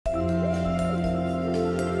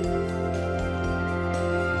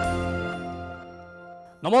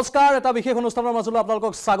নমস্কাৰ এটা বিশেষ অনুষ্ঠানৰ মাজলৈ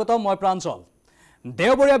আপোনালোকক স্বাগতম মই প্ৰাঞ্জল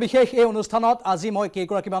দেওবৰীয়া বিশেষ এই অনুষ্ঠানত আজি মই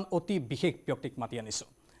কেইগৰাকীমান অতি বিশেষ ব্যক্তিক মাতি আনিছো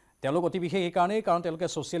তেওঁলোক অতি বিশেষ এই কাৰণেই কাৰণ তেওঁলোকে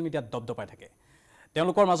সোশ্যাল মিডিয়াত দবদবাই থাকে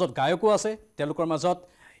তেওঁলোকৰ মাজত গায়কো আছে তেওঁলোকৰ মাজত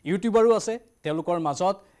ইউটিউবাৰো আছে তেওঁলোকৰ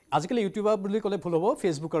মাজত আজিকালি ইউটিউবাৰ বুলি ক'লে ভুল হ'ব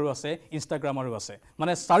ফেচবুকৰো আছে ইনষ্টাগ্ৰামৰো আছে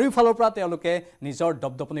মানে চাৰিওফালৰ পৰা তেওঁলোকে নিজৰ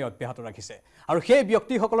দবদপনি অব্যাহত ৰাখিছে আৰু সেই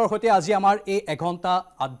ব্যক্তিসকলৰ সৈতে আজি আমাৰ এই এঘণ্টা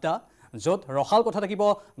আড্ডা য'ত ৰখাল কথা থাকিব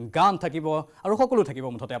গান থাকিব আৰু সকলো থাকিব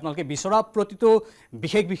মুঠতে আপোনালোকে বিচৰা প্ৰতিটো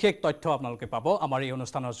বিশেষ তথ্য আপোনালোকে পাব আমাৰ এই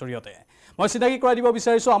অনুষ্ঠানৰ জৰিয়তে মই চিনাকি কৰাই দিব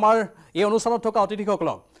বিচাৰিছোঁ আমাৰ এই অনুষ্ঠানত থকা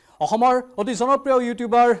অতিথিসকলক অসমৰ অতি জনপ্ৰিয়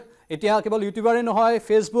ইউটিউবাৰ এতিয়া কেৱল ইউটিউবাৰেই নহয়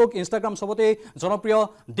ফেচবুক ইনষ্টাগ্ৰাম সবতে জনপ্ৰিয়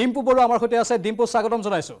ডিম্পু বৰুৱা আমাৰ সৈতে আছে ডিম্পু স্বাগতম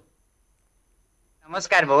জনাইছোঁ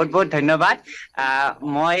নমস্কাৰ বহুত ধন্যবাদ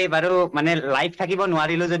মই বাৰু মানে লাইভ থাকিব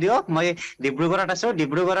নোৱাৰিলো যদিও মই ডিব্ৰুগড়ত আছো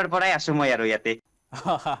ডিব্ৰুগড়ৰ পৰাই আছো মই আৰু ইয়াতে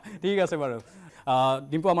ঠিক আছে বাৰু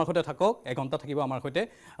ডিম্পু আমাৰ সৈতে থাকক এঘণ্টা থাকিব আমাৰ সৈতে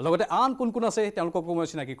লগতে আন কোন আছে তেওঁলোককো মই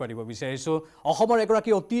চিনাকি কৰি দিব বিচাৰিছোঁ অসমৰ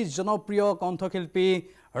এগৰাকী অতি জনপ্ৰিয় কণ্ঠশিল্পী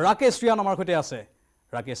ৰাকেশ আমাৰ সৈতে আছে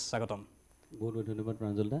ৰাকেশ স্বাগতম বহুত ধন্যবাদ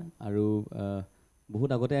প্ৰাঞ্জল দা আৰু বহুত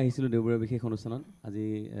আগতে আহিছিলোঁ দেওবৰীয়া বিশেষ অনুষ্ঠানত আজি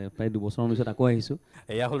প্ৰায় 2 বছৰৰ পিছত আকৌ আহিছোঁ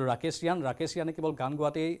এয়া হ'ল ৰাকেশ ৰিয়ানে কেৱল গান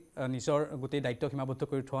গোৱাতেই নিজৰ গোটেই দায়িত্ব সীমাবদ্ধ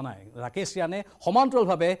কৰি থোৱা নাই ৰাকেশ ৰিয়ানে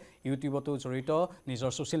সমান্তৰালভাৱে ইউটিউবতো জড়িত নিজৰ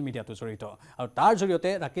ছ'চিয়েল মিডিয়াতো জড়িত আৰু তাৰ জৰিয়তে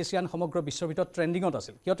ৰাকেশ ৰিয়ান সমগ্ৰ বিশ্বৰ ভিতৰত ট্ৰেণ্ডিঙত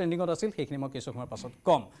আছিল কিয় ট্ৰেণ্ডিঙত আছিল সেইখিনি মই কিছু সময়ৰ পাছত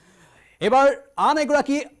কম এইবাৰ আন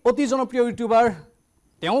এগৰাকী অতি জনপ্ৰিয় ইউটিউবাৰ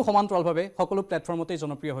তেওঁ সমান্তৰালভাৱে সকলো প্লেটফৰ্মতেই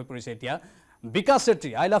জনপ্ৰিয় হৈ পৰিছে এতিয়া বিকাশ Chetri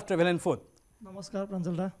I love travel and food নমস্কাৰ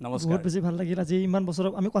প্ৰাঞ্জল দা বহুত বেছি ভাল লাগিল আজি ইমান বছৰ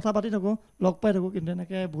আমি কথা পাতি থাকোঁ লগ পাই থাকোঁ কিন্তু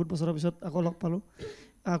এনেকৈ বহুত বছৰৰ পিছত আকৌ লগ পালোঁ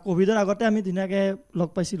ক'ভিডৰ আগতে আমি ধুনীয়াকৈ লগ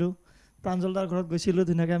পাইছিলোঁ প্ৰাঞ্জল দাৰ ঘৰত গৈছিলোঁ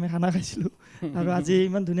ধুনীয়াকৈ আমি খানা খাইছিলোঁ আৰু আজি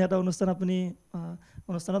ইমান ধুনীয়া এটা অনুষ্ঠান আপুনি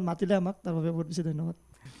অনুষ্ঠানত মাতিলে আমাক তাৰ বাবে বহুত বেছি ধন্যবাদ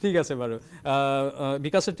ঠিক আছে বাৰু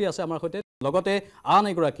বিকাশ চেত্ৰী আছে আমাৰ সৈতে লগতে আন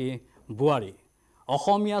এগৰাকী বোৱাৰী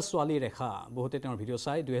অসমীয়া ছোৱালী ৰেখা বহুতে তেওঁৰ ভিডিঅ'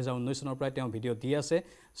 চাই 2019 চনৰ পৰাই তেওঁ ভিডিঅ' দি আছে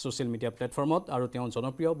ছ'চিয়েল মিডিয়া প্লেটফৰ্মত আৰু তেওঁ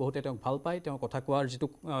জনপ্ৰিয় বহুতে তেওঁক ভাল পায় তেওঁ কথা কোৱাৰ যিটো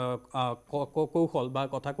কৌশল বা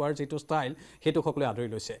কথা কোৱাৰ যিটো ষ্টাইল সেইটো সকলোৱে আদৰি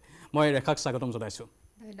লৈছে মই ৰেখাক স্বাগতম জনাইছোঁ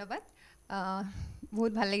ধন্যবাদ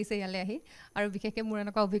বহুত ভাল লাগিছে ইয়ালৈ আহি আৰু বিশেষকৈ মোৰ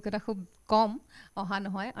এনেকুৱা অভিজ্ঞতা খুব কম অহা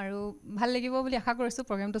নহয় আৰু ভাল লাগিব বুলি আশা কৰিছোঁ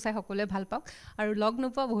প্ৰগ্ৰেমটো চাই সকলোৱে ভাল পাওক আৰু লগ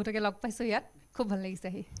নোপোৱা বহুতকে লগ পাইছোঁ ইয়াত খুব ভাল লাগিছে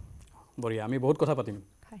আহি বঢ়িয়া আমি বহুত কথা পাতিম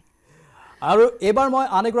আৰু এবাৰ মই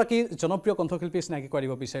আন এগৰাকী জনপ্ৰিয় কণ্ঠশিল্পী চিনাকি কৰি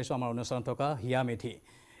দিব বিচাৰিছোঁ আমাৰ অনুষ্ঠানত থকা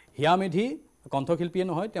হিয়া মেধি কণ্ঠশিল্পীয়ে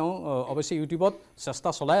নহয় তেওঁ অৱশ্যে ইউটিউবত চেষ্টা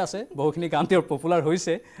চলাই আছে বহুখিনি গান তেওঁৰ পপুলাৰ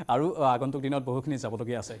হৈছে আৰু আগন্তুক দিনত বহুখিনি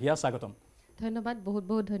যাবলগীয়া আছে হিয়া স্বাগতম ধন্যবাদ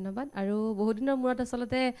বহুত ধন্যবাদ আৰু বহুত দিনৰ মূৰত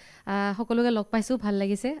আচলতে সকলোকে লগ পাইছোঁ ভাল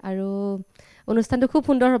লাগিছে আৰু অনুষ্ঠানটো খুব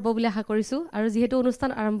সুন্দৰ হ'ব বুলি আশা কৰিছোঁ আৰু যিহেতু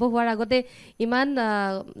অনুষ্ঠান আৰম্ভ হোৱাৰ আগতে ইমান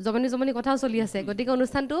জমনি কথাও চলি আছে গতিকে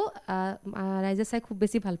অনুষ্ঠানটো ৰাইজে চাই খুব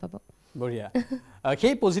বেছি ভাল পাব বঢ়িয়া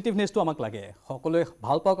সেই পজিটিভনেছটো আমাক লাগে সকলোৱে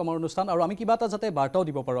ভাল পাওক আমাৰ অনুষ্ঠান আৰু আমি কিবা এটা যাতে বাৰ্তাও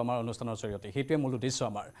দিব পাৰোঁ আমাৰ অনুষ্ঠানৰ জৰিয়তে সেইটোৱে মূল উদ্দেশ্য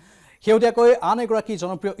আমাৰ শেহতীয়াকৈ আন এগৰাকী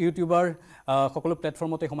জনপ্ৰিয় ইউটিউবাৰ সকলো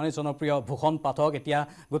প্লেটফৰ্মতে সমানে জনপ্ৰিয় ভূষণ পাঠক এতিয়া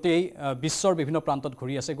গোটেই বিশ্বৰ বিভিন্ন প্ৰান্তত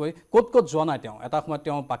ঘূৰি আছে গৈ ক'ত যোৱা নাই তেওঁ এটা সময়ত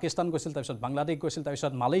তেওঁ পাকিস্তান গৈছিল তাৰপিছত বাংলাদেশ গৈছিল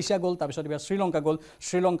তাৰপিছত মালয়েছিয়া গ'ল তাৰপিছত এতিয়া শ্ৰীলংকা গ'ল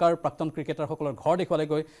শ্ৰীলংকাৰ প্ৰাক্তন ক্ৰিকেটাৰসকলৰ ঘৰ দেখুৱালে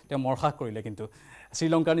গৈ তেওঁ মৰসাহ কৰিলে কিন্তু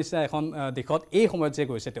শ্ৰীলংকাৰ নিচিনা এখন দেশত এই সময়ত যে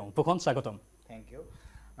গৈছে তেওঁ ভূষণ স্বাগতম থেংক ইউ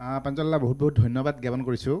পাঞ্জলদা বহুত ধন্যবাদ জ্ঞাপন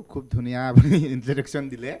কৰিছোঁ খুব ধুনীয়া আপুনি ইণ্ট্ৰডাকশ্যন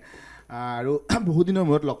দিলে আৰু বহুত দিনৰ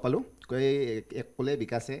মূৰত লগ পালোঁ ক'লে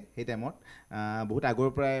বিকাশে সেই টাইমত বহুত আগৰ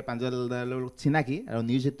পৰাই পাঞ্জলদাৰ লগত চিনাকি আৰু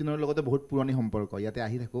নিউজ 18ৰ লগতে বহুত পুৰণি সম্পৰ্ক ইয়াতে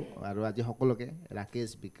আহি থাকোঁ আৰু আজি সকলোকে ৰাকেশ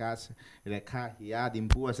বিকাশ ৰেখা হিয়া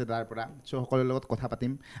ডিম্পু আছে তাৰ পৰা চ' সকলোৰে লগত কথা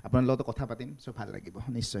পাতিম আপোনাৰ লগতো কথা পাতিম চ' ভাল লাগিব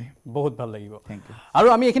নিশ্চয় বহুত ভাল লাগিব থেংক ইউ আৰু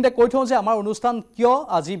আমি এইখিনিতে কৈ থওঁ যে আমাৰ অনুষ্ঠান কিয়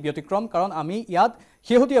আজি ব্যতিক্ৰম কাৰণ আমি ইয়াত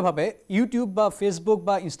শেহতীয়াভাৱে ইউটিউব বা ফেচবুক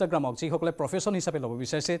বা ইনষ্টাগ্ৰামক যিসকলে প্ৰফেশ্যন হিচাপে ল'ব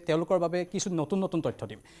বিচাৰিছে তেওঁলোকৰ বাবে কিছু নতুন তথ্য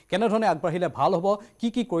দিম কেনেধৰণে আগবাঢ়িলে ভাল হ'ব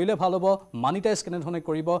কি কৰিলে ভাল হ'ব মানিটাইজ কেনেধৰণে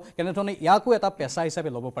কৰিব কেনেধৰণে ইয়াকো এটা পেচা হিচাপে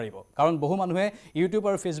ল'ব পাৰিব কাৰণ বহু মানুহে ইউটিউব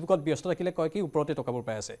আৰু ফেচবুকত ব্যস্ত থাকিলে কয় কি ওপৰতে টকাবোৰ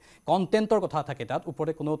পাই আছে কণ্টেণ্টৰ কথা থাকে তাত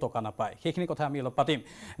ওপৰতে কোনো টকা নাপায় সেইখিনি কথা আমি অলপ পাতিম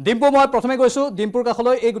ডিম্পু মই প্ৰথমে গৈছোঁ ডিম্পুৰ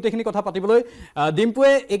কাষলৈ এই গোটেইখিনি কথা পাতিবলৈ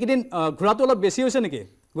ডিম্পুৱে এইকেইদিন ঘূৰাটো অলপ বেছি হৈছে নেকি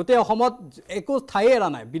গোটেই অসমত একো ঠাই এৰা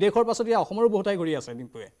নাই বিদেশৰ পাছত এতিয়া অসমৰো বহুত ঠাই ঘূৰি আছে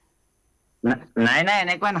ডিম্পুৱে নাই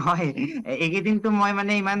এনেকুৱা নহয় এইকেইদিনতো মই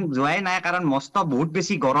মানে ইমান যোৱাই নাই কাৰণ মস্ত বহুত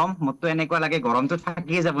বেছি গৰম মোৰতো এনেকুৱা লাগে গৰমটো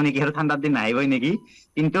থাকিয়ে যাব নেকি আৰু ঠাণ্ডাৰ দিন নাহিবই নেকি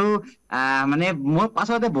কিন্তু মানে মোৰ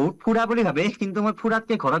পাছতে বহুত ফুৰা বুলি ভাবে কিন্তু মই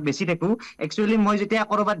ফুৰাতকে ঘৰত বেছি থাকোঁ একচুৱেলি মই যেতিয়া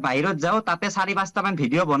ক'ৰবাত বাহিৰত যাওঁ তাতে 4-5টামান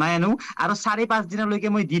ভিডিঅ' বনাই আনো আৰু 4-5 দিনলৈকে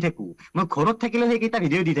মই দি থাকোঁ মই ঘৰত থাকিলেও সেইকেইটা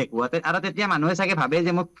ভিডিঅ' দি থাকোঁ আৰু তেতিয়া মানুহে চাগে ভাবে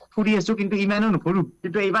যে মই ফুৰি আছোঁ কিন্তু ইমানো নুফুৰোঁ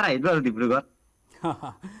কিন্তু এইবাৰ আহিলোঁ আৰু ডিব্ৰুগড়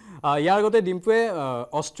ইয়াৰ আগতে ডিম্পুৱে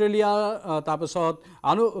অষ্ট্ৰেলিয়া তাৰপিছত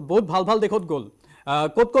আনো বহুত ভাল ভাল দেশত গ'ল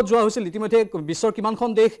ক'ত ক'ত যোৱা হৈছিল ইতিমধ্যে বিশ্বৰ কিমানখন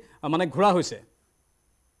দেশ মানে ঘূৰা হৈছে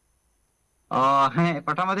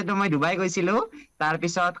প্ৰথমতেতো মই ডুবাই গৈছিলো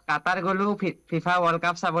তাৰপিছত কাটাৰ গ'লো ফিফা ৱৰ্ল্ড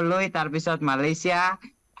কাপ চাবলৈ তাৰপিছত মালয়েছিয়া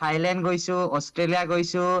থাইলেণ্ড গৈছো অষ্ট্ৰেলিয়া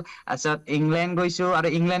গৈছো তাৰপিছত ইংলেণ্ড গৈছো আৰু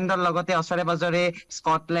ইংলেণ্ডৰ লগতে ওচৰে পাজৰে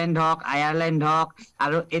স্কটলেণ্ড হওক আয়াৰলেণ্ড হওক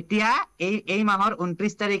আৰু এতিয়া এই মাহৰ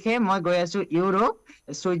 29 তাৰিখে মই গৈ আছো ইউৰোপ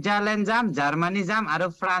ছুইজাৰলেণ্ড যাম জাৰ্মানী যাম আৰু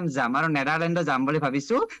ফ্ৰান্স যাম আৰু নেদাৰলেণ্ডো যাম বুলি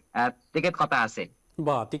ভাবিছো টিকেট কটা আছে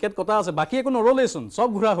বা টিকেট কটা আছে বাকি একো নৰলেইচোন সব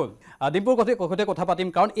ঘূৰা হ'ল ডিম্পুৰ কথা পাতিম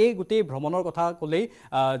কাৰণ এই গোটেই ভ্ৰমণৰ কথা ক'লেই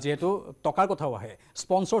যেহেতু টকাৰ কথাও আহে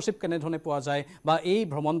স্পন্সৰশ্বিপ কেনেধৰণে পোৱা যায় বা এই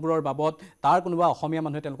ভ্ৰমণবোৰৰ বাবদ তাৰ কোনোবা অসমীয়া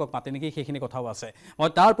মানুহে তেওঁলোকক মাতে নেকি সেইখিনি কথাও আছে মই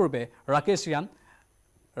তাৰ পূৰ্বে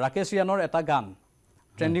ৰাকেশ ৰিয়ানৰ এটা গান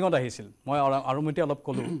ট্ৰেণ্ডিঙত আহিছিল মই আৰম্ভণিতে অলপ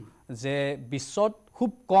ক'লোঁ যে বিশ্বত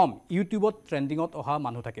খুব কম ইউটিউবত ট্ৰেণ্ডিঙত অহা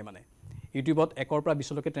মানুহ থাকে মানে ইউটিউবত 1ৰ পৰা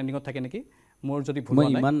 20লৈকে ট্ৰেণ্ডিঙত থাকে নেকি মোৰ যদি ভুল নাই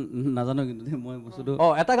মই ইমান নাজানো কিন্তু মই বস্তুটো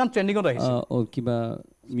এটা গান ট্ৰেণ্ডিঙত আহিছিল কিবা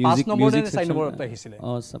 5 নম্বৰ নে 4 নম্বৰত আহিছিলে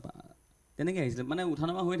তেনেকৈ আহিছিলে মানে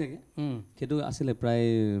উঠানমা হৈ থাকে সেইটো আছিলে প্ৰায়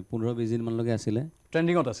 15-20 দিন মানলৈকে আছিলে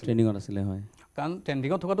ট্ৰেণ্ডিঙত আছিলে হয় কাৰণ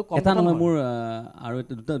ট্ৰেণ্ডিঙত থকাটো কম এটা নহয় মোৰ আৰু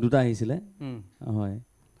দুটা আহিছিলে হয়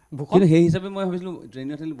কিন্তু সেই হিচাপে মই ভাবিছিলোঁ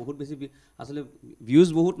ট্ৰেণ্ডিঙত আহিলে বহুত বেছি আচলতে ভিউজ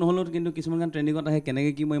বহুত নহ'লেও কিন্তু কিছুমান গান ট্ৰেণ্ডিঙত আহে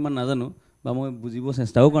কেনেকৈ কি মই ইমান নাজানো বা মই বুজিব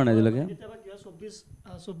চেষ্টাও কৰা নাই আজিলৈকে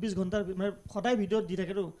 24 ঘণ্টাৰ মানে সদায় ভিডিঅ'ত দি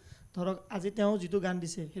থাকেতো ধৰক আজি তেওঁ যিটো গান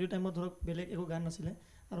দিছে সেইটো টাইমত ধৰক বেলেগ একো গান নাছিলে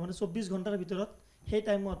আৰু মানে 24 ঘণ্টাৰ ভিতৰত সেই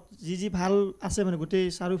টাইমত যি ভাল আছে মানে গোটেই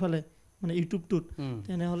চাৰিওফালে মানে ইউটিউবটোত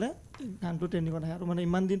তেনেহ'লে গানটো ট্ৰেণ্ডিঙত আহে আৰু মানে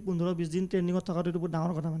ইমান দিন 15-20 দিন ট্ৰেণ্ডিঙত থকাটো এইটো বহুত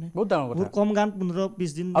ডাঙৰ কথা মানে বহুত কম গান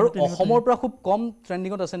 15-20 দিন আৰু অসমৰ পৰা খুব কম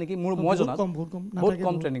ট্ৰেণ্ডিঙত আছে নেকি মই জনাত বহুত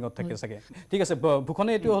কম ট্ৰেণ্ডিঙত থাকে চাগে ঠিক আছে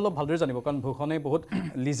ভূষণে এইটো অলপ ভালদৰে জানিব কাৰণ ভূষণে বহুত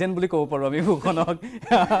লিজেণ্ড বুলি ক'ব পাৰোঁ আমি ভূষণক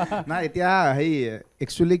না এতিয়া সেই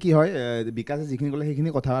একচুৱেলি কি হয় বিকাশে যিখিনি ক'লে সেইখিনি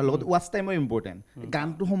কথা লগত ৱাচ টাইমৰ ইম্পৰ্টেণ্ট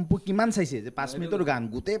গানটো সম্পূৰ্ণ কিমান চাইছে যে 5 মিনিটৰ গান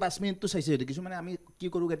গোটেই 5 মিনিটটো চাইছে কিছুমানে আমি কি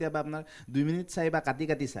কৰোঁ কেতিয়াবা আপোনাৰ 2 মিনিট চাই বা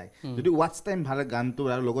কাটি চাই যদি ৱাচ টাইম ভাল গানটো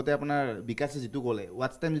আৰু লগতে আপোনাৰ বিকাশে যিটো ক'লে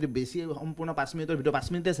ৱাচ টাইম যদি বেছি সম্পূৰ্ণ 5 মিনিটৰ ভিডিঅ'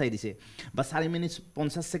 5 মিনিটে চাই দিছে বা 4 মিনিট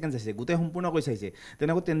 50 ছেকেণ্ড চাইছে গোটেই সম্পূৰ্ণকৈ চাইছে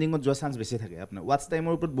তেনেকৈ ট্ৰেণ্ডিঙত যোৱা চান্স বেছি থাকে আপোনাৰ ৱাচ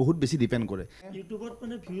টাইমৰ ওপৰত বহুত বেছি ডিপেণ্ড কৰে ইউটিউবত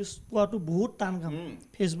মানে ভিউজ পোৱাটো বহুত টান কাম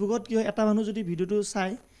ফেচবুকত কি হয় এটা মানুহ যদি ভিডিঅ'টো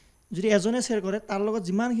চাই যদি এজনে শ্বেয়াৰ কৰে তাৰ লগত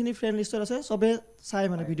যিমানখিনি ফ্ৰেণ্ড লিষ্টত আছে চবে চাই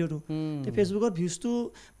মানে ভিডিঅ'টো ফেচবুকত ভিউজটো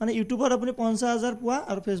মানে ইউটিউবত আপুনি 50,000 পোৱা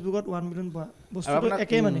আৰু ফেচবুকত 1 মিলিয়ন পোৱা বস্তুটো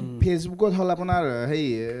একেই মানে ফেচবুকত হ'ল আপোনাৰ সেই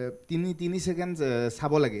 3 ছেকেণ্ড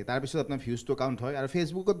চাব লাগে তাৰপিছত আপোনাৰ ভিউজটো কাউণ্ট হয় আৰু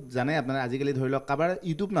ফেচবুকত জানে আপোনাৰ আজিকালি ধৰি লওক কাৰোবাৰ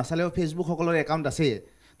ইউটিউব নাচালেও ফেচবুক সকলোৰে একাউণ্ট আছে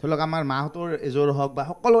ধৰি লওক আমাৰ মাহঁতৰ এজৰ হওক বা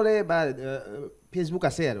সকলোৰে বা ফেচবুক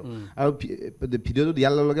আছে আৰু ভিডিঅ'টো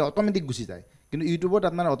দিয়াৰ লগে লগে অট'মেটিক গুচি যায় কিন্তু ইউটিউবত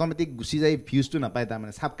আপোনাৰ অট'মেটিক গুচি যায় ভিউজটো নাপায়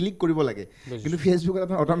তাৰমানে চাব ক্লিক কৰিব লাগে কিন্তু ফেচবুকত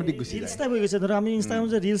আপোনাৰ অট'মেটিক গুচি যায় টাইপ হৈ গৈছে ধৰক আমি ইনষ্টাগ্ৰাম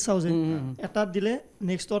যে ৰিলছ চাওঁ যে এটাত দিলে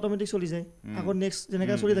নেক্সটটো অট'মেটিক চলি যায় আকৌ নেক্সট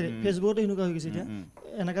যেনেকৈ চলি থাকে ফেচবুকতো সেনেকুৱা হৈ গৈছে এতিয়া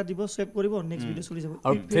এনেকৈ দিব ছেভ কৰিব নেক্সট ভিডিঅ' চলি যাব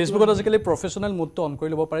আৰু ফেচবুকত আজিকালি প্ৰফেচনেল মোডটো অন কৰি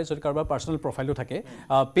ল'ব পাৰে যদি কাৰোবাৰ পাৰ্চনেল প্ৰফাইলো থাকে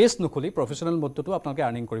পেজ নুখুলি প্ৰফেচনেল মোডটোতো আপোনালোকে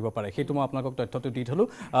আৰ্নিং কৰিব পাৰে সেইটো মই আপোনালোকক তথ্যটো দি থ'লোঁ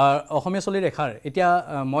অসমীয়া চলি ৰেখাৰ এতিয়া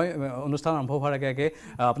মই অনুষ্ঠান আৰম্ভ হোৱাৰ আগে আগে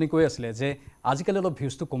আপুনি কৈ আছিলে যে আজিকালি অলপ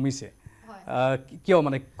ভিউজটো কমিছে কিয়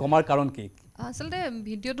মানে কমাৰ কাৰণ কি আচলতে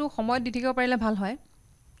ভিডিঅ'টো সময়ত দি থাকিব পাৰিলে ভাল হয়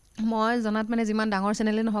মই জনাত মানে যিমান ডাঙৰ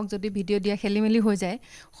চেনেলে নহওক যদি ভিডিঅ' দিয়া খেলি মেলি হৈ যায়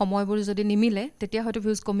সময়বোৰ যদি নিমিলে তেতিয়া হয়তো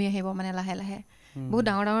ভিউজ কমি আহিব মানে লাহে লাহে বহুত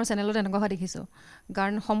ডাঙৰ চেনেলত এনেকুৱা হোৱা দেখিছোঁ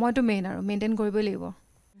কাৰণ সময়টো মেইন আৰু মেইনটেইন কৰিবই লাগিব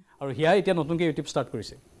আৰু হিয়া এতিয়া নতুনকৈ ইউটিউব ষ্টাৰ্ট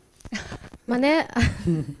কৰিছে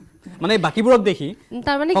মানে বাকীবোৰক দেখি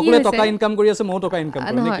তাৰমানে সকলোৱে টকা ইনকাম কৰি আছে ময়ো টকা ইনকাম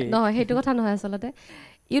কৰোঁ নেকি নহয় সেইটো কথা নহয় আচলতে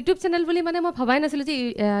ইউটিউব চেনেল বুলি মানে মই ভবাই নাছিলোঁ যে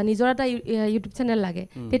নিজৰ এটা ইউটিউব চেনেল লাগে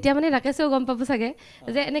তেতিয়া মানে ৰাকেশেও গম পাব চাগে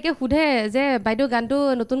যে এনেকৈ সোধে যে বাইদেউ গানটো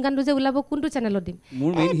নতুন গানটো যে ওলাব কোনটো চেনেলত দিম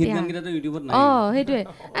মোৰ মেইন হিট গানকেইটাতো ইউটিউবত নাই সেইটোৱে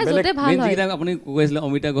য'তে ভাল হয় আপুনি কৈছিলে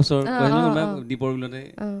অমিতা গছৰ দীপৰ বিলতে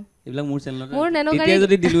এইবিলাক মোৰ চেনেলত তেতিয়া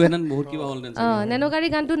যদি দিলোহেঁতেন বহুত কিবা হ'লহেঁতেন নেনকাৰী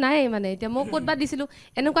গানটো নাই মানে এতিয়া মই ক'তবা দিছিলোঁ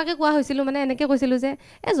এনেকুৱাকৈ কোৱা হৈছিলোঁ মানে এনেকৈ কৈছিলোঁ যে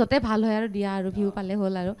য'তে ভাল হয় আৰু দিয়া আৰু ভিউ পালে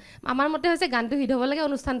হ'ল আৰু আমাৰ মতে হৈছে গানটো হিট হ'ব লাগে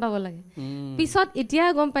অনুষ্ঠান পাব লাগে পিছত এতিয়া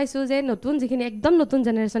গম পাইছোঁ যে নতুন যিখিনি একদম নতুন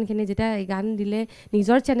জেনেৰেশ্যনখিনি যেতিয়া গান দিলে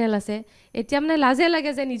নিজৰ চেনেল আছে এতিয়া মানে লাজে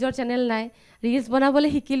লাগে যে নিজৰ চেনেল নাই ৰিলছ বনাবলৈ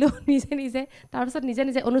শিকিলোঁ নিজে তাৰপিছত নিজে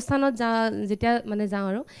অনুষ্ঠানত যেতিয়া মানে যাওঁ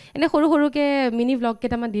আৰু এনে সৰুকৈ মিনি ব্লগ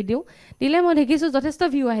কেইটামান দিলে মই দেখিছোঁ যথেষ্ট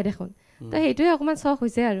ভিউ আহে দেখোন তো সেইটোৱে অকণমান চখ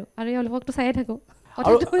হৈছে আৰু এওঁলোককতো চায়ে থাকোঁ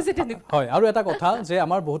হয় আৰু এটা কথা যে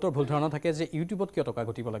আমাৰ বহুতৰ ভুল ধাৰণা থাকে যে ইউটিউবত কিয় টকা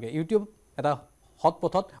ঘটিব লাগে ইউটিউব এটা হট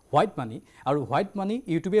পথত হোৱাইট মানি আৰু হোৱাইট মানি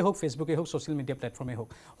ইউটিউবে হওক ফেচবুকে হওক ছ'চিয়েল মিডিয়া প্লেটফৰ্মে হওক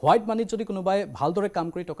হোৱাইট মানিত যদি কোনোবাই ভালদৰে কাম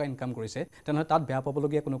কৰি টকা ইনকাম কৰিছে তেনেহ'লে তাত বেয়া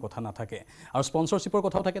পাবলগীয়া কোনো কথা নাথাকে আৰু স্পন্সৰশ্বিপৰ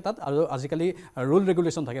কথাও থাকে তাত আৰু আজিকালি ৰুল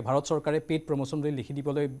ৰেগুলেশ্যন থাকে ভাৰত চৰকাৰে পেইড প্ৰমোশ্যন বুলি লিখি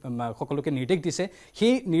দিবলৈ সকলোকে নিৰ্দেশ দিছে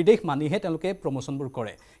সেই নিৰ্দেশ মানিহে তেওঁলোকে প্ৰমোশ্যনবোৰ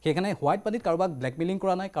কৰে সেইকাৰণে হোৱাইট মানিত কাৰোবাক ব্লেকমেইলিং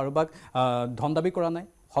কৰা নাই কাৰোবাক ধন দাবী কৰা নাই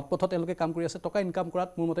হটপথত তেওঁলোকে কাম কৰি আছে টকা ইনকাম কৰাত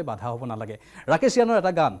মোৰ মতে বাধা হ'ব নালাগে ৰাকেশ ইয়ানৰ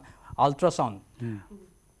এটা গান ultrasound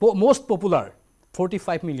most popular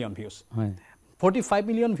 45 million views 45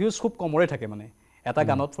 million views খুব কমৰে থাকে মানে এটা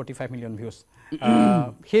গানত 45 million views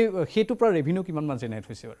হেইটো পৰা ৰেভিনিউ কিমান মান জেনাৰেট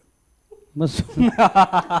হৈছে বাৰু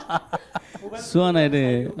চোৱা নাই দে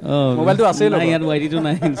মোবাইলটো আছে নাই ইয়াত ৱাইটিটো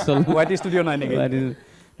নাই ইনষ্টল ৱাইটি ষ্টুডিঅ' নাই নেকি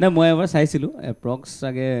নাই মই এবাৰ চাইছিলোঁ এপ্ৰক্স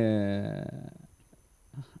চাগে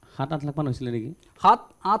 7-8 লাখ মান হৈছিলে নেকি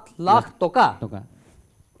 7-8 লাখ টকা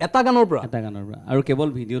এটা গানৰ পৰা আৰু কেৱল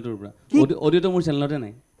ভিডিঅ'টোৰ পৰা অডিঅ'টো মোৰ চেনেলতে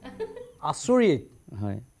নাই আচৰিত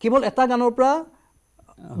হয় কেৱল এটা গানৰ পৰা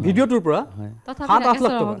ভিডিঅ'টোৰ পৰা 7-8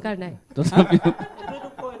 লাখ টকা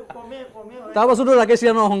তাৰ পাছতো ৰাকেশ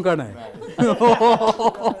ইয়ানৰ অহংকাৰ নাই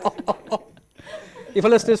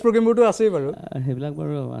ইফালে ষ্টেজ প্ৰগ্ৰেমবোৰতো আছেই বাৰু সেইবিলাক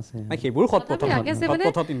বাৰু আছে সেইবোৰ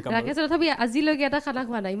হটপথত ইনকাম ৰাকেশ তথাপি আজিলৈকে এটা খানা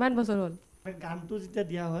খোৱা নাই ইমান বছৰ হ'ল গানটো যেতিয়া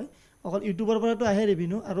দিয়া হয় অকল ইউটিউবৰ পৰাতো আহে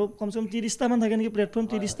ৰেভিনিউ আৰু কমচে কম 30টা মান থাকে নেকি প্লেটফৰ্ম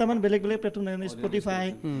 30টা মান বেলেগ বেলেগ প্লেটফৰ্ম থাকে স্পটিফাই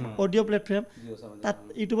অডিঅ' প্লেটফৰ্ম তাত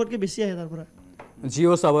ইউটিউবতকৈ বেছি আহে তাৰ পৰা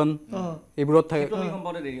News18 এইবোৰত থাকে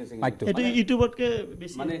এইটো ইউটিউবতকৈ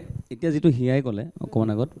বেছি মানে এতিয়া যিটো হিয়াই ক'লে অকণমান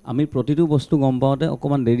আগত আমি প্ৰতিটো বস্তু গম পাওঁতে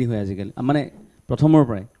অকণমান দেৰি হয় আজিকালি মানে প্ৰথমৰ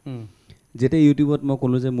পৰাই যেতিয়া ইউটিউবত মই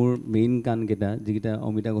ক'লোঁ যে মোৰ মেইন গানকেইটা যিকেইটা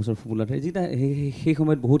অমিতা গছৰ ফুপুলা ঠাই যিকেইটা সেই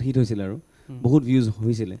সময়ত বহুত হিট হৈছিলে আৰু বহুত ভিউজ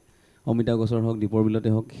হৈছিলে অমিতা গছৰ হওক দীপৰ বিলতে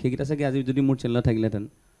হওক সেইকেইটা চাগে আজি যদি মোৰ চেনেলত থাকিলেহেঁতেন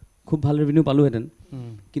খুব ভাল ৰেভিনিউ পালোহেঁতেন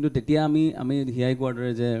কিন্তু তেতিয়া আমি হিয়াই কোৱাৰ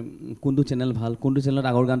দৰে যে কোনটো চেনেল ভাল কোনটো চেনেলত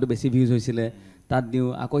আগৰ গানটো বেছি ভিউজ হৈছিলে তাত দিওঁ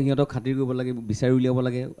আকৌ সিহঁতক খাতিৰ কৰিব লাগে বিচাৰি উলিয়াব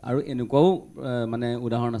লাগে আৰু এনেকুৱাও মানে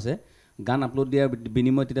উদাহৰণ আছে গান আপলোড দিয়াৰ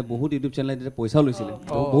বিনিময়ত তেতিয়া বহুত ইউটিউব চেনেলে তেতিয়া পইচাও লৈছিলে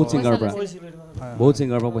বহুত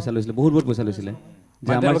ছিংগাৰৰ পৰা পইচা লৈছিলে বহুত পইচা লৈছিলে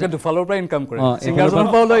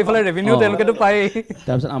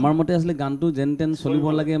তাৰপিছত আমাৰ মতে আছিলে গানটো যেন তেন চলিব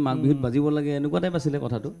লাগে মাঘ বিহুত বাজিব লাগে এনেকুৱা টাইপ আছিলে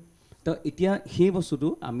কথাটো তো এতিয়া সেই বস্তুটো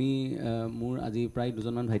আমি মোৰ আজি প্ৰায়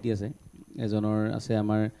 2জনমান ভাইটি আছে এজনৰ আছে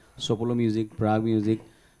আমাৰ চপলো মিউজিক প্ৰাগ মিউজিক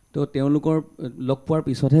তো তেওঁলোকৰ লগ পোৱাৰ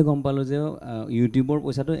পিছতহে গম পালোঁ যে ইউটিউবৰ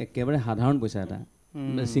পইচাটো একেবাৰে সাধাৰণ পইচা এটা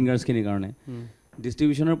ছিংগাৰ্ছখিনিৰ কাৰণে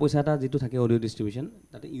ডিষ্ট্ৰিবিউশ্যনৰ পইচা এটা যিটো থাকে অডিঅ' ডিষ্ট্ৰিবিউশ্যন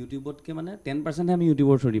তাতে ইউটিউবতকৈ মানে 10%হে আমি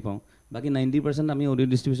ইউটিউবৰ থ্ৰু দি পাওঁ বাকী 90% আমি অডিঅ'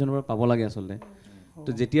 ডিষ্ট্ৰিবিউশ্যনৰ পৰা পাব লাগে আচলতে তো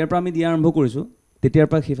যেতিয়াৰ পৰা আমি দিয়া আৰম্ভ কৰিছোঁ তেতিয়াৰ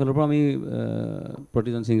পৰা সেইফালৰ পৰা আমি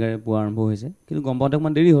প্ৰতিজন ছিংগাৰে পোৱা আৰম্ভ হৈছে কিন্তু গম পাওঁতে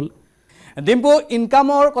অকণমান দেৰি হ'ল ডিম্পু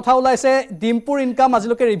ইনকামৰ কথা ওলাইছে ডিম্পুৰ ইনকাম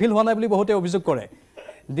আজিলৈকে ৰিভিল হোৱা নাই বুলি বহুতে অভিযোগ কৰে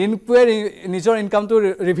ডিম্পুৱে নিজৰ ইনকামটো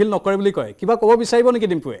ৰিভিল নকৰে বুলি কয় কিবা ক'ব বিচাৰিব নেকি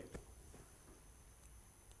ডিম্পুৱে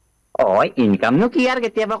ইনকামনো কি আৰু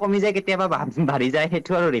কেতিয়াবা কমি যায় কেতিয়াবা বাঢ়ি যায়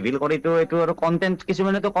সেইটো আৰু ৰিভিল কৰিতো এইটো আৰু কণ্টেণ্ট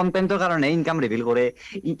কিছুমানেতো কণ্টেণ্টৰ কাৰণে ইনকাম ৰিভিল কৰে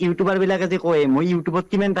ইউটিউবাৰ বিলাকে যে কয় মই ইউটিউবত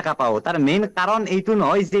কিমান টকা পাওঁ তাৰ মেইন কাৰণ এইটো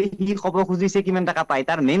নহয় যে সি ক'ব খুজিছে কিমান টকা পায়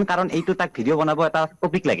তাৰ মেইন কাৰণ এইটো তাক ভিডিঅ' বনাব এটা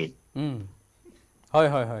টপিক লাগে হয়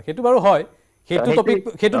সেইটো বাৰু হয় সেইটো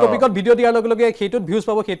টপিকত ভিডিঅ' দিয়াৰ লগে লগে সেইটোত ভিউজ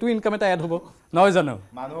পাব সেইটো ইনকাম এটা এড হ'ব নহয় জানো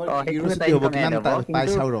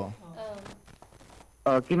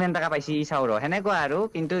কিমান টকা পাইছি চাওঁ ৰ সেনেকুৱা আৰু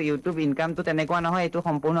কিন্তু ইউটিউব ইনকামটো তেনেকুৱা নহয় এইটো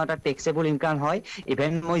সম্পূৰ্ণ এটা টেক্সেবল ইনকাম হয়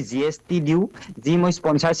ইভেন মই GST দিওঁ যি মই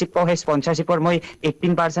স্পনচাৰশ্বিপ পাওঁ সেই স্পনচাৰশ্বিপৰ মই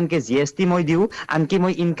 18%কে GST মই দিওঁ আনকি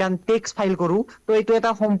মই ইনকাম টেক্স ফাইল কৰোঁ তো এইটো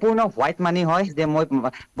এটা সম্পূৰ্ণ হোৱাইট মানি হয় যে মই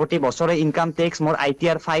প্ৰতি বছৰে ইনকাম টেক্স মোৰ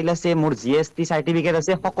ITR ফাইল আছে মোৰ GST চাৰ্টিফিকেট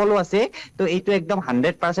আছে সকলো আছে তো এইটো একদম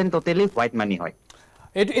 100% টোটেলি হোৱাইট মানি হয়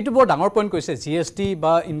এইটো বৰ ডাঙৰ পইণ্ট কৈছে GST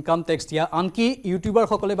বা ইনকাম টেক্স দিয়া আনকি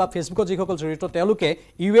ইউটিউবাৰসকলে বা ফেচবুকত যিসকল জড়িত তেওঁলোকে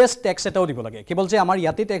US টেক্স এটাও দিব লাগে কেৱল যে আমাৰ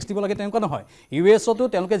ইয়াতে টেক্স দিব লাগে তেনেকুৱা নহয় USতো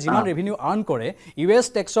তেওঁলোকে যিমান ৰেভিনিউ আৰ্ণ কৰে US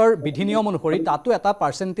টেক্সৰ বিধি নিয়ম অনুসৰি তাতো এটা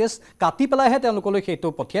পাৰ্চেণ্টেজ কাটি পেলাইহে তেওঁলোকলৈ সেইটো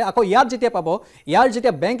পঠিয়ায় আকৌ ইয়াত যেতিয়া পাব ইয়াৰ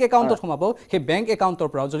যেতিয়া বেংক একাউণ্টত সোমাব সেই বেংক একাউণ্টৰ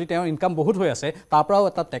পৰাও যদি তেওঁৰ ইনকাম বহুত হৈ আছে তাৰ পৰাও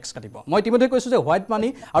এটা টেক্স কাটিব মই ইতিমধ্যে কৈছোঁ যে হোৱাইট মানি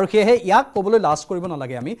আৰু সেয়েহে ইয়াক ক'বলৈ লাজ কৰিব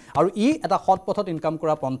নালাগে আমি আৰু ই এটা সৎ পথত ইনকাম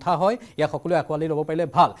কৰা পন্থা হয় ইয়াক সকলোৱে আঁকোৱালি ল'ব পাৰিলে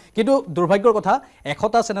ভাল কিন্তু দুৰ্ভাগ্যৰ কথা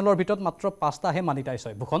 100টা চেনেলৰ ভিতৰত মাত্ৰ 5টাহে মনিটাইজ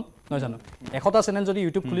হয় ভূষণ নহয় জানো 100টা চেনেল যদি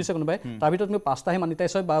ইউটিউব খুলিছে কোনোবাই তাৰ ভিতৰত 5টাহে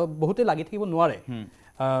মনিটাইজ হয় বা বহুতে লাগি থাকিব নোৱাৰে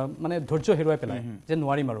মানে ধৈৰ্য হেৰুৱাই পেলাই যে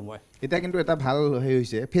নোৱাৰিম আৰু মই এটা কিন্তু এটা ভাল হৈ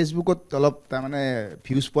হৈছে ফেচবুকত অলপ তাৰমানে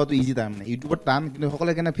ভিউজ পোৱাটো ইজি তাৰমানে ইউটিউবত টান কিন্তু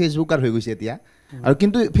সকলোৱে কাৰণে ফেচবুকাৰ হৈ গৈছে এতিয়া আৰু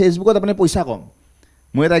কিন্তু ফেচবুকত আপুনি পইচা কম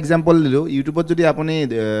মই এটা এক্সাম্পল দিলোঁ ইউটিউবত যদি আপুনি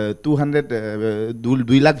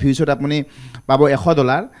 2 লাখ ভিউজত আপুনি পাব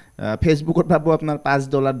 $100 ফেচবুকত পাব আপোনাৰ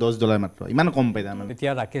 $5 $10 মাত্ৰ ইমান কম পাই তাৰমানে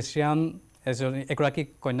এতিয়া ৰাকেশিয়ান এগৰাকী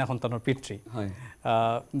কন্যা সন্তানৰ পিতৃ হয়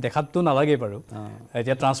দেখাততো নালাগে বাৰু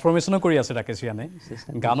এতিয়া ট্ৰান্সফৰমেশ্যনো কৰি আছে ৰাকেশিয়ানে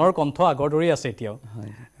গানৰ কণ্ঠ আগৰ দৰেই আছে এতিয়াও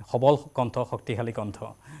সবল কণ্ঠ শক্তিশালী কণ্ঠ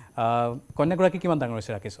কন্যাগৰাকী কিমান ডাঙৰ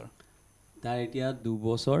হৈছে ৰাকেশৰ তাৰ এতিয়া 2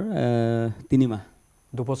 বছৰ 3 মাহ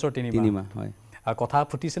 2 বছৰ 3 মাহ হয় কথা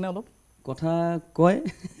ফুটিছেনে অলপ কথা কয়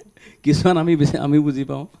কিছুমান আমি বুজি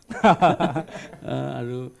পাওঁ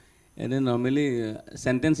আৰু এনে নৰ্মেলি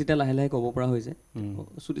সেন্টেন্স এটা লাহে লাহে ক'ব পৰা হৈছে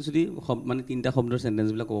ছুটি ছুটি মানে 3টা শব্দৰ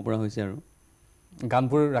সেন্টেন্সবিলাক ক'ব পৰা হৈছে আৰু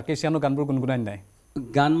গানবোৰ ৰাকেশিয়ানো গানবোৰ গুণগুণাই নাই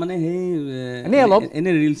গান মানে সেই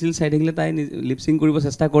এনে ৰিল চিল চাই থাকিলে তাই লিপচিং কৰিব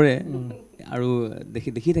চেষ্টা কৰে আৰু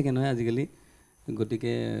দেখি থাকে নহয় আজিকালি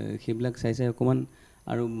গতিকে সেইবিলাক চাই অকণমান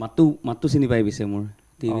আৰু মাতটো চিনি পাই পিছে মোৰ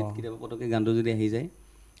টিভিত কেতিয়াবা পটকে গানটো যদি আহি যায়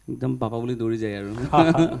একদম পাপা বুলি দৌৰি যায় আৰু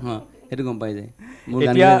সেইটো গম পাই যায়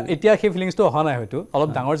এতিয়া সেই ফিলিংছটো অহা নাই হয়তো অলপ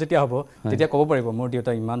ডাঙৰ যেতিয়া হ'ব তেতিয়া ক'ব পাৰিব মোৰ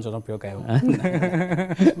দেউতা ইমান জনপ্ৰিয় গায়ক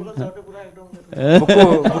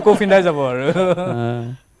বুকু ফিন্দাই যাব আৰু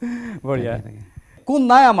বঢ়িয়া কোন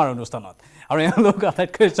নাই আমাৰ অনুষ্ঠানত আৰু এওঁলোক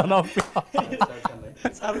আটাইতকৈ জনপ্ৰিয়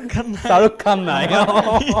শ্বাহৰুখ খান নাই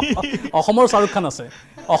অসমৰ শ্বাহৰুখ খান আছে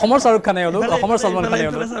অসমৰ শ্বাহৰুখ খানে এওঁলোক অসমৰ সলমান খানে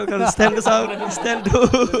এওঁলোক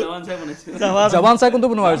জৱান চাই কোনটো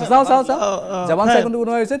বনোৱা হৈছে চাওঁ জৱান চাই কোনটো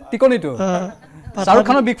বনোৱা হৈছে টিকনিটো শ্বাহৰুখ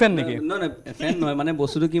খানৰ বিগ ফেন নেকি ফেন নহয় মানে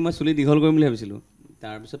বস্তুটো কি মই চুলি দীঘল কৰিম বুলি ভাবিছিলোঁ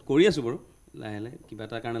তাৰপিছত কৰি আছোঁ বাৰু লাহে লাহে কিবা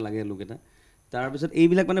এটাৰ কাৰণে লাগে লোক এটা তাৰপিছত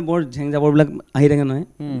এইবিলাক মানে বৰ ঝেং জাবৰবিলাক আহি থাকে নহয়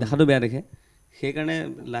দেখাটো বেয়া দেখে সেইকাৰণে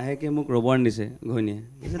লাহেকৈ মোক ৰবৰ আনিছে ঘৈণীয়ে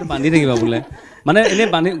বান্ধি থাকিবা বোলে মানে এনেই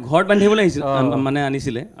ঘৰত বান্ধি থাকিবলৈ আহিছিল মানে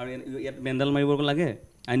আনিছিলে আৰু ইয়াত বেণ্ডাল মাৰিব লাগে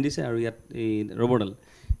আনি দিছে আৰু ইয়াত এই ৰবৰডাল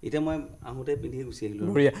এতিয়া মই আহোঁতে পিন্ধি গুচি আহিলোঁ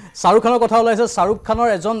শ্বাহৰুখ খানৰ কথা ওলাইছে শ্বাহৰুখ খানৰ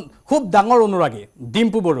এজন খুব ডাঙৰ অনুৰাগী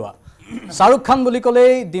ডিম্পু বৰুৱা শ্বাহৰুখ খান বুলি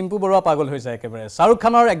ক'লেই ডিম্পু বৰুৱা পাগল হৈ যায় একেবাৰে শ্বাহৰুখ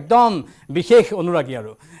খানৰ একদম বিশেষ অনুৰাগী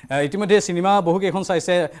আৰু ইতিমধ্যে চিনেমা বহুকেইখন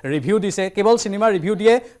চাইছে ৰিভিউ দিছে কেৱল চিনেমা ৰিভিউ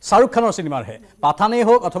দিয়ে শ্বাহৰুখ খানৰ চিনেমাৰহে পাঠানেই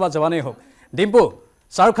হওক অথবা জৱানেই হওক ডিম্পু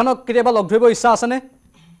শ্বাহৰুখ খানক কেতিয়াবা লগ ধৰিব ইচ্ছা আছেনে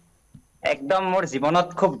একদম মোৰ জীৱনত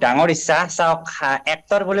খুব ডাঙৰ ইচ্ছা চাওক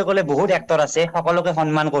এক্টৰ বুলি ক'লে বহুত এক্টৰ আছে সকলোকে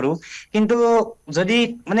সন্মান কৰো কিন্তু যদি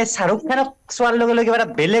মানে শ্বাহৰুখ খানক চোৱাৰ লগে লগে কিবা এটা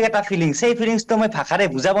বেলেগ এটা ফিলিংছ সেই ফিলিংছটো মই ভাষাৰে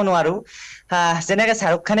বুজাব নোৱাৰো যেনেকে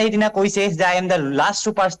শ্বাহৰুখ খানে সেইদিনা কৈছে যে I am the last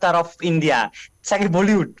superstar of India চাগে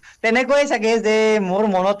বলিউড তেনেকৈ চাগে যে মোৰ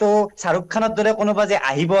মনতো শ্বাহৰুখ খানৰ দৰে কোনোবা যে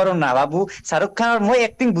আহিব আৰু নাভাবো শ্বাহৰুখ খানৰ মই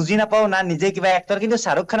এক্টিং বুজি নাপাওঁ না নিজে কিবা এক্টৰ কিন্তু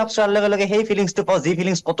শ্বাহৰুখ খানক চোৱাৰ লগে লগে সেই ফিলিংছটো পাওঁ যি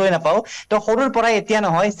ফিলিংছ কতোৱে নাপাওঁ তো সৰুৰ পৰাই এতিয়া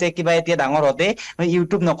নহয় যে কিবা এতিয়া ডাঙৰ হতে মই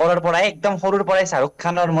ইউটিউব নকৰাৰ পৰাই একদম সৰুৰ পৰাই শ্বাহৰুখ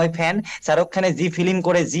খানৰ মই ফেন শ্বাহৰুখ খানে যি ফিলিং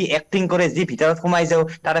কৰে যি এক্টিং কৰে যি ভিতৰত সোমাই যাওঁ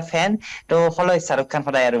তাৰে ফেন তো সলৈ শ্বাহৰুখ খান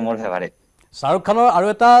সদায় আৰু মোৰ ফেভাৰিট শ্বাহৰুখ খানৰ আৰু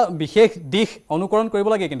এটা বিশেষ দিশ অনুকৰণ কৰিব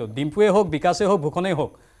লাগে কিন্তু ডিম্পুৱে হওক বিকাশে হওক ভূষণেই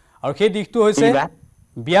হওক আৰু সেই দিশটো হৈছে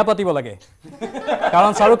বিয়া পাতিব লাগে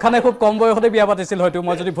কাৰণ শ্বাহৰুখ খানে খুব কম বয়সতে বিয়া পাতিছিল হয়তো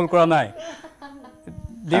মই যদি ভুল কৰা নাই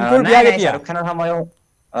ডিম্পুৰ বিয়া কেতিয়া শ্বাহৰুখ খানৰ সময়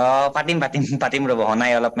পাতিম ৰ'ব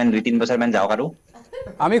নাই অলপমান 2-3 বছৰমান যাওক আৰু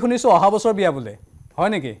আমি শুনিছো অহা বছৰ বিয়া বোলে হয়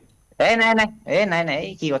নেকি নাই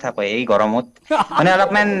কি কথা কয় এই গৰমত মানে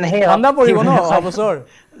অলপমান সেই ঠাণ্ডা পৰিব ন অহা বছৰ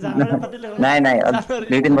নাই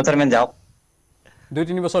 2-3 বছৰমান যাওক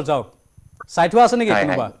 2-3 বছৰ যাওক চাই থোৱা আছে নেকি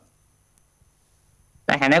কোনোবা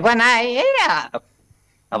সেনেকুৱা নাই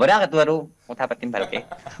হ'ব দিয়ক এইটো আৰু কথা পাতিম ভালকে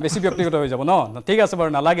বেছি ব্যক্তিগত হৈ যাব ন ঠিক আছে বাৰু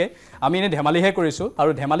নালাগে আমি এনে ধেমালিহে কৰিছোঁ আৰু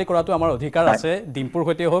ধেমালি কৰাটো আমাৰ অধিকাৰ আছে ডিম্পুৰ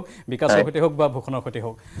সৈতে হওক বিকাশৰ সৈতে হওক বা ভূষণৰ সৈতে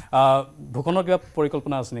হওক ভূষণৰ কিবা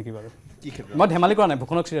পৰিকল্পনা আছে নেকি বাৰু মই ধেমালি কৰা নাই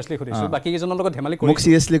ভূষণক চিৰিয়াছলি সুধিছোঁ বাকী কেইজনৰ লগত ধেমালি কৰি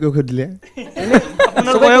চিৰিয়াছলি কৈ সুধিলে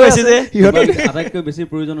আটাইতকৈ বেছি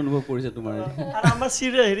প্ৰয়োজন অনুভৱ কৰিছে তোমাৰ আমাৰ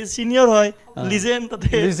চিনিয়ৰ হয় লিজেণ্ড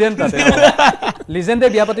লিজেণ্ডে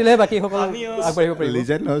বিয়া পাতিলেহে বাকী সকলো আগবাঢ়িব পাৰিব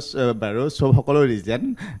লিজেণ্ড বাৰু চব সকলো লিজেণ্ড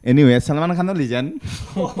এনিৱে সলমান খানৰ লিজেণ্ড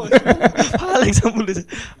ভাল এক্সাম্পল দিছে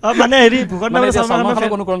মানে ভূষণ সলমান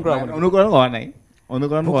খানক অনুকৰণ কৰা হোৱা নাই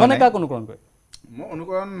ভূষণে কাক অনুকৰণ কৰে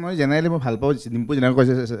মই জেনেৰেলি মই ভাল পাওঁ ডিম্পু যেনেকৈ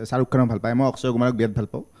কৈছে শ্বাহৰুখ খানক ভাল পায় মই অক্ষয় কুমাৰক বিৰাট ভাল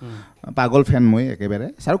পাওঁ পাগল ফেন মই একেবাৰে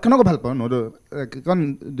শ্বাহৰুখ খানকো ভাল পাওঁ কাৰণ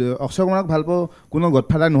অক্ষয় কুমাৰক ভাল পাওঁ কোনো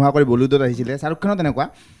গডফাদাৰ নোহোৱা কৰি বলিউডত আহিছিলে শ্বাহৰুখ খানো তেনেকুৱা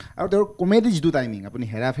আৰু তেওঁৰ কমেডি যিটো টাইমিং আপুনি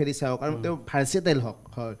হেৰা ফেৰি চাওক আৰু তেওঁ ভাৰ্চেটাইল হওক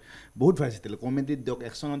হয় বহুত ভাৰ্চেটাইল কমেডিত দিয়ক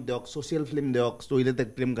একশ্যনত দিয়ক ছ'চিয়েল ফিল্ম দিয়ক ষ্টৰিলেটেড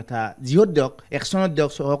ফিল্ম কথা যিহত দিয়ক একশ্যনত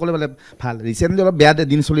দিয়ক সকলোৱে মানে ভাল ৰিচেণ্টলি অলপ বেয়া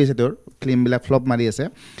দিন চলি আছে তেওঁৰ ফিল্মবিলাক ফ্লপ মাৰি আছে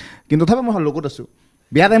কিন্তু তথাপি মই লগত আছোঁ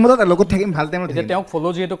বিয়া টাইমত লগত থাকিম ভাল টাইমত তেওঁক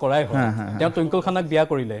ফ'ল' যিহেতু কৰাই হয় তেওঁ টুইংকল খানাক বিয়া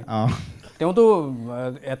কৰিলে তেওঁতো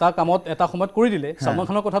এটা কামত এটা সময়ত কৰি দিলে সলমান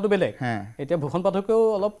খানৰ কথাটো বেলেগ এতিয়া ভূষণ পাঠকেও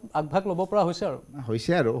অলপ আগভাগ ল'ব পৰা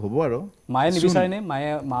হৈছে আৰু হ'ব আৰু মায়ে নিবিচাৰে নে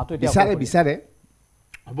মাতো এতিয়া বিচাৰে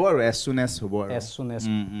হ'ব আৰু এজ চুন এজ হ'ব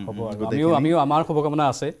আৰু আমিও আমাৰ শুভকামনা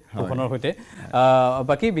আছে ভূষণৰ সৈতে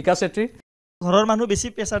বাকী বিকাশ চেত্ৰী ঘৰৰ মানুহ বেছি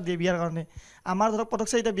প্ৰেছাৰ দিয়ে বিয়াৰ কাৰণে আমাৰ ধৰক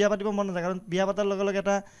পটকছে এতিয়া বিয়া পাতিব মন নাযায় কাৰণ বিয়া পাতাৰ লগে লগে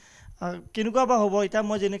এটা কেনেকুৱা বা হ'ব এতিয়া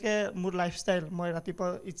মই যেনেকৈ মোৰ লাইফষ্টাইল মই ৰাতিপুৱা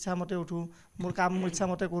ইচ্ছামতে উঠোঁ মোৰ কাম মোৰ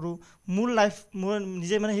ইচ্ছামতে কৰোঁ মোৰ লাইফ মই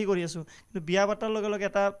নিজে মানে সেই কৰি আছোঁ কিন্তু বিয়া পাতাৰ লগে লগে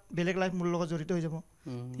এটা বেলেগ লাইফ মোৰ লগত জড়িত হৈ যাব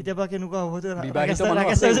তেতিয়াবা কেনেকুৱা হ'ব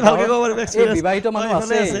বিবাহিত মানুহ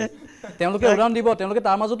আছে তেওঁলোকে উদাহৰণ দিব তেওঁলোকে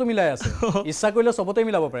তাৰ মাজতো মিলাই আছে ইচ্ছা কৰিলে চবতে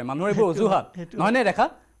মিলাব পাৰে মানুহৰ এইবোৰ অজুহাত নহয় নে ৰেখা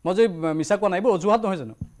মই যদি মিছা কোৱা নাই এইবোৰ অজুহাত নহয়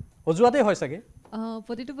জানো অজুহাতেই হয় চাগে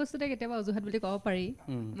প্ৰতিটো বস্তুতে কেতিয়াবা অজুহাত বুলি ক'ব পাৰি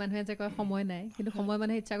মানুহে যে কয় সময় নাই কিন্তু সময়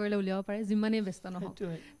মানে ইচ্ছা কৰিলে উলিয়াব পাৰে যিমানেই ব্যস্ত নহওক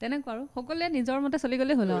তেনেকুৱা আৰু সকলোৱে নিজৰ মতে চলি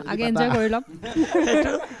গ'লেই হ'ল আগে এনজয় কৰি লওক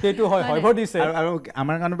সেইটো হয় হয়ভৰ দিছে আৰু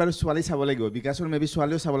আমাৰ কাৰণে বাৰু ছোৱালী চাব লাগিব বিকাশৰ মেবি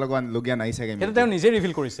ছোৱালীও চাব লগীয়া নাই চাগে সেইটো তেওঁ নিজে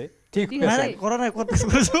ৰিভিল কৰিছে ঠিক কৰা নাই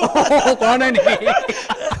কৰা নাই নেকি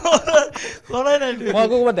মই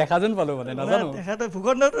আকৌ ক'ৰবাত দেখা যেন পালোঁ মানে নাজানো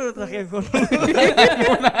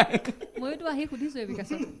মইতো আহি সুধিছোঁ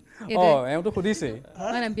বিকাশক এওঁতো সুধিছে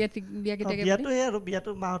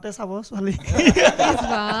বিয়াটো মাহঁতে চাব ছোৱালী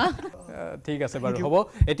ঠিক আছে বাৰু হ'ব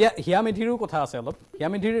এতিয়া হিয়া মেধিৰো কথা আছে অলপ হিয়া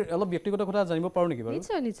মেধিৰ অলপ ব্যক্তিগত কথা জানিব পাৰোঁ নেকি বাৰু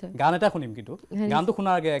গান এটা শুনিম কিন্তু গানটো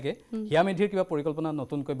শুনাৰ আগে আগে হিয়া মেধিৰ কিবা পৰিকল্পনা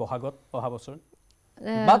নতুনকৈ বহাগত অহা বছৰ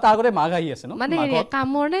বা তাৰ আগতে মাঘ আহি আছে ন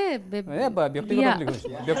কামৰ নে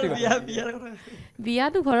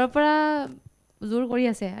বিয়াটো ঘৰৰ পৰা জোৰ কৰি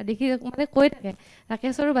আছে দেখি মানে কৈ থাকে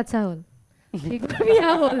ৰাকেশৰো বাচ্ছা হ'ল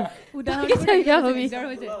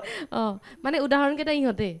মানে উদাহৰণকেইটা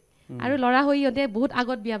ইহঁতে আৰু ল'ৰা হৈ ইহঁতে বহুত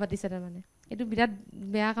আগত বিয়া পাতিছে তাৰমানে এইটো বিৰাট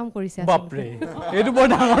বেয়া কাম কৰিছে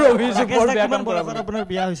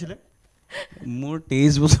মোৰ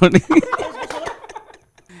 23 বছৰ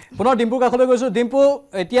পুনৰ ডিম্পুৰ কাষলৈ গৈছোঁ ডিম্পু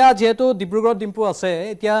এতিয়া যিহেতু ডিব্ৰুগড়ত ডিম্পু আছে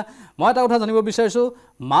এতিয়া মই এটা কথা জানিব বিচাৰিছোঁ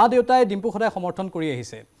মা দেউতাই ডিম্পুক সদায় সমৰ্থন কৰি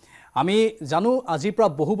আহিছে আমি জানো আজিৰ পৰা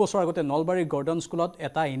বহু বছৰ আগতে নলবাৰীৰ গৰ্ডন স্কুলত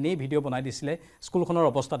এটা এনেই ভিডিঅ' বনাই দিছিলে স্কুলখনৰ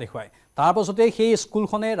অৱস্থা দেখুৱাই তাৰ পাছতে সেই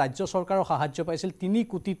স্কুলখনে ৰাজ্য চৰকাৰৰ সাহায্য পাইছিল 3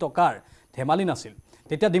 কোটি টকাৰ ধেমালি নাছিল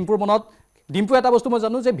তেতিয়া ডিম্পুৰ মনত ডিম্পু এটা বস্তু মই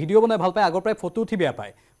জানো যে ভিডিঅ' বনাই ভাল পায় আগৰ পৰাই ফটো উঠি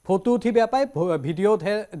বেয়া পায়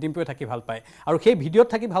ভিডিঅ'তহে ডিম্পুৱে থাকি ভাল পায় আৰু সেই ভিডিঅ'ত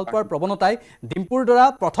থাকি ভাল পোৱাৰ প্ৰৱণতাই ডিম্পুৰ দ্বাৰা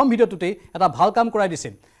প্ৰথম ভিডিঅ'টোতেই এটা ভাল কাম কৰাই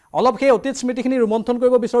দিছিল অলপ সেই অতীত স্মৃতিখিনি ৰোমন্থন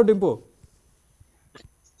কৰিব বিচাৰোঁ ডিম্পু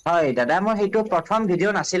হয় দাদা মই সেইটো প্ৰথম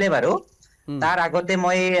ভিডিঅ' নাছিলে বাৰু তাৰ আগতে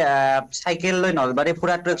মই চাইকেল লৈ নলবাৰী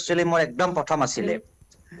ফুৰাটো একচুৱেলি মোৰ একদম প্ৰথম আছিলে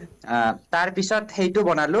তাৰ পিছত সেইটো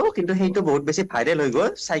বনালো কিন্তু সেইটো বহুত বেছি ভাইৰেল হৈ গ'ল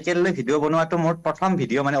চাইকেল লৈ ভিডিঅ' বনোৱাটো মোৰ প্ৰথম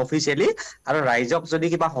ভিডিঅ' মানে অফিচিয়েলি আৰু ৰাইজক যদি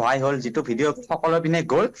কিবা সহায় হ'ল যিটো ভিডিঅ' সকলো পিনে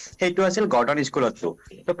গ'ল সেইটো আছিল গৰ্ডন স্কুলতো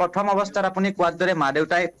তো প্ৰথম অৱস্থাত আপুনি কোৱাৰ দৰে মা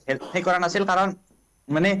দেউতাই সেই কৰা নাছিল কাৰণ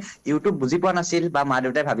মানে ইউটিউব বুজি পোৱা নাছিল বা মা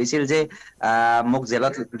দেউতাই ভাবিছিল যে মোক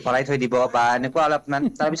জেলত ভৰাই থৈ দিব বা এনেকুৱা অলপমান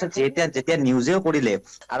তাৰপিছত যেতিয়া নিউজেও কৰিলে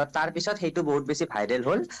আৰু তাৰপিছত সেইটো বহুত বেছি ভাইৰেল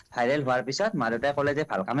হ'ল ভাইৰেল হোৱাৰ পিছত মা দেউতাই ক'লে যে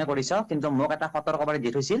ভাল কামে কৰিছ কিন্তু মোক এটা সতৰ্কবাণী দি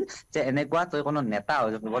থৈছিল যে এনেকুৱা তই কোনো নেতা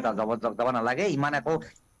যাব নালাগে ইমান একো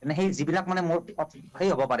সেই যিবিলাক মানে মোৰ সেই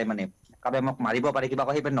হ'ব পাৰে মানে কাবে মোক মাৰিব পাৰে কিবা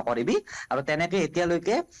সেইবিলাক নকৰিবি আৰু তেনেকে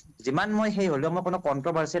এতিয়ালৈকে যিমান মই সেই হ'লেও মই কোনো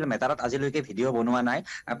কন্ট্ৰভাৰ্চিয়েল মেটাৰত আজিলৈকে ভিডিঅ' বনোৱা নাই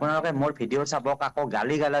আপোনালোকে মোৰ ভিডিঅ' চাব কাকো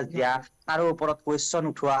গালি গালাজ দিয়া তাৰো ওপৰত কুৱেশ্যন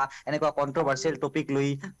উঠোৱা এনেকুৱা কন্ট্ৰভাৰ্চিয়েল টপিক লৈ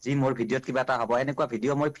যি মোৰ ভিডিঅ'ত কিবা এটা হ'ব এনেকুৱা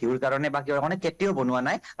ভিডিঅ' মই ভিউৰ কাৰণে বা কিবা কাৰণে কেতিয়াও বনোৱা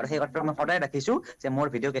নাই আৰু সেই কথাটো মই সদায় ৰাখিছোঁ যে মোৰ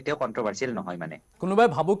ভিডিঅ' কেতিয়াও কন্ট্ৰভাৰ্চিয়েল নহয় মানে কোনোবাই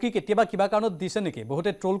ভাবো কি কেতিয়াবা কিবা কাৰণত দিছে নেকি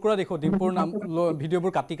বহুতে ট্ৰল কৰা দেখো ডিম্পুৰ নাম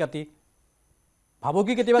ভিডিঅ'বোৰ কাটি ভাবো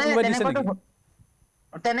কি কেতিয়াবা কোনোবাই দিছে নেকি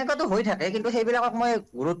তেনেকুৱাতো হৈ থাকে কিন্তু সেইবিলাকক মই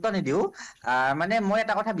গুৰুত্ব নিদিওঁ মানে মই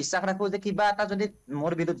এটা কথা বিশ্বাস ৰাখো যে কিবা এটা যদি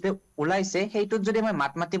মোৰ বিৰুদ্ধে ওলাইছে সেইটোত যদি মই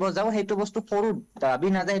মাত মাতিব যাওঁ সেইটো বস্তু সৰু দাবী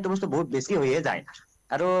নাযায় সেইটো বস্তু বহুত বেছি হৈয়ে যায়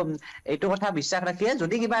আৰু এইটো কথা বিশ্বাস ৰাখিয়ে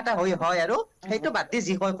যদি কিবা এটা হয় আৰু সেইটো বাদ দি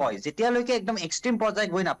যি কয় যেতিয়ালৈকে একদম এক্সট্ৰিম পৰ্যায়ত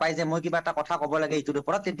গৈ নাপায় যে মই কিবা এটা কথা ক'ব লাগে এইটোৰ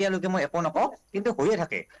ওপৰত তেতিয়ালৈকে মই একো নকওঁ কিন্তু হৈয়ে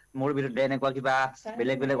থাকে মোৰ বিৰুদ্ধে এনেকুৱা কিবা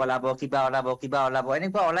বেলেগ ওলাব কিবা ওলাব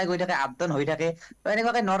এনেকুৱা ওলাই গৈ থাকে আপডাউন হৈ থাকে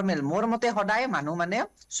এনেকুৱাকে নৰ্মেল মোৰ মতে সদায় মানুহ মানে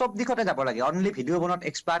চব দিশতে যাব লাগে অনলি ভিডিঅ' বনোৱাত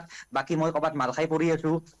এক্সপাৰ্ট বাকী মই ক'ৰবাত মাল খাই পৰি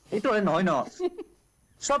আছো এইটো নহয় ন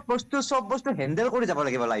চব বস্তু হেণ্ডেল কৰি যাব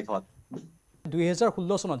লাগিব লাইফত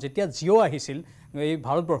 2016 চনত যেতিয়া জিঅ' আহিছিল এই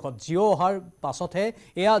ভাৰতবৰ্ষত জিঅ' অহাৰ পাছতহে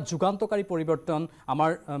এয়া যুগান্তকাৰী পৰিৱৰ্তন আমাৰ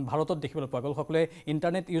ভাৰতত দেখিবলৈ পোৱা গ'ল সকলোৱে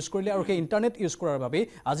ইণ্টাৰনেট ইউজ কৰিলে আৰু সেই ইণ্টাৰনেট ইউজ কৰাৰ বাবে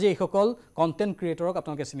আজি এইসকল কণ্টেণ্ট ক্ৰিয়েটৰক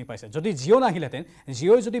আপোনালোকে চিনি পাইছে যদি জিঅ' নাহিলেহেঁতেন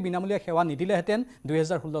জিঅ'ই যদি বিনামূলীয়া সেৱা নিদিলেহেঁতেন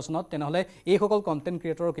 2016 চনত তেনেহ'লে এইসকল কণ্টেণ্ট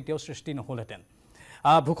ক্ৰিয়েটৰৰ কেতিয়াও সৃষ্টি নহ'লহেঁতেন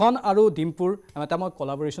ভূষণ আৰু ডিম্পুৰ এটা মই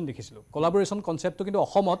কলাবৰেশ্যন দেখিছিলোঁ কলাবৰেশ্যন কনচেপ্টটো কিন্তু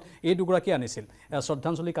অসমত এই দুগৰাকী আনিছিল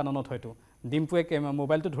শ্ৰদ্ধাঞ্জলি কাননত হয়তো ডিম্পুৱে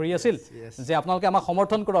মোবাইলটো ধৰি আছিল যে আপোনালোকে আমাক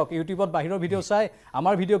সমৰ্থন কৰক ইউটিউবত বাহিৰৰ ভিডিঅ' চাই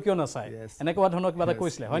আমাৰ ভিডিঅ' কিয় নাচায় এনেকুৱা ধৰণৰ কিবা এটা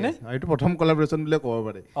কৈছিলে হয়নে এইটো প্ৰথম কলাবৰেশ্যন বুলিয়ে ক'ব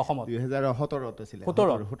পাৰি অসমত 2017 আছিলে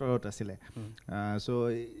 17 আছিলে চ'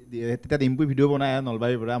 তেতিয়া ডিম্পুৱে ভিডিঅ' বনাই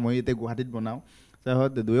নলবাৰীৰ পৰা মই এতিয়া গুৱাহাটীত বনাওঁ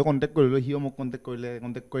তাৰপিছত দুয়ে কণ্টেক্ট কৰিলোঁ, সিও মোক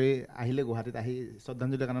কণ্টেক্ট কৰি আহিলে গুৱাহাটীত, আহি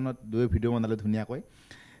শ্ৰদ্ধাঞ্জলি কাৰণত দুয়ে ভিডিঅ' বনালে ধুনীয়াকৈ।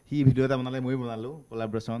 সি ভিডিঅ' এটা বনালে, মই বনালোঁ,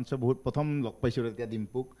 কলাবৰেশ্যন। চ' বহুত প্ৰথম লগ পাইছোঁ তেতিয়া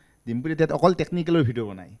ডিম্পুক এতিয়া অকল টেকনিকেলৰ ভিডিঅ'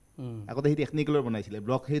 বনায়। আগতে সি টেকনিকেলৰ বনাইছিলে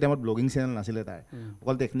ব্লগ, সেই টাইমত ব্লগিং চেনেল নাছিলে তাৰ,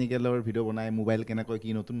 অকল টেকনিকেলৰ ভিডিঅ' বনাই, মোবাইল কেনেকৈ কি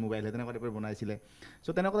নতুন মোবাইল হয় তেনেকুৱা টাইপৰ বনাইছিলে।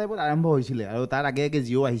 চ' তেনেকুৱা টাইপত আৰম্ভ হৈছিলে। আৰু তাৰ আগে আগে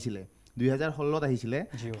জিঅ' আহিছিলে, 2016 আহিছিলে।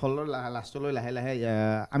 16 লাষ্টলৈ লাহে লাহে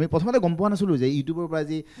আমি প্ৰথমতে গম পোৱা নাছিলোঁ যে ইউটিউবৰ পৰা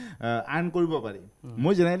আজি আৰ্ণ কৰিব পাৰি।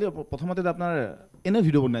 মই জেনেৰেলি প্ৰথমতে আপোনাৰ এনেই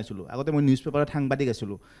ভিডিঅ' বনাইছিলোঁ। আগতে মই নিউজ পেপাৰত সাংবাদিক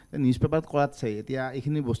আছিলোঁ, নিউজ পেপাৰত কৰাত চাই এতিয়া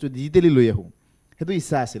এইখিনি বস্তু ডিজিটেলি লৈ আহোঁ, সেইটো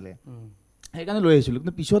ইচ্ছা আছিলে, সেইকাৰণে লৈ আহিছিলোঁ।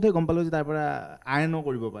 কিন্তু পিছতহে গম পালোঁ যে তাৰ পৰা আৰ্ণো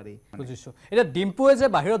কৰিব পাৰি। বুজিছোঁ। এতিয়া ডিম্পুৱে যে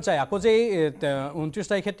বাহিৰত যায়, আকৌ যে 29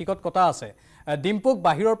 তাৰিখে টিকট কটা আছে, ডিম্পুক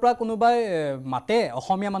বাহিৰৰ পৰা কোনোবাই মাতে,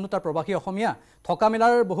 অসমীয়া মানুহ, তাৰ প্ৰবাসী অসমীয়া, থকা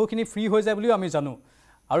মেলাৰ বহুখিনি ফ্ৰী হৈ যায় বুলিও আমি জানো।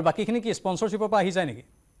 আৰু বাকীখিনি কি স্পনচৰশ্বিপৰ পৰা আহি যায় নেকি?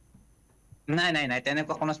 নাই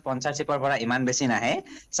তেনেকুৱা কোনো স্পনচাৰশ্বিপৰ পৰা ইমান বেছি নাহে।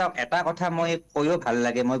 চাওক, এটা কথা মই কৈও ভাল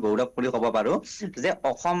লাগে, মই গৌৰৱ কৰি ক'ব পাৰো যে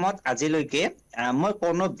অসমত আজিলৈকে মই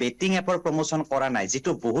কোনো বেটিং এপৰ প্ৰমোচন কৰা নাই,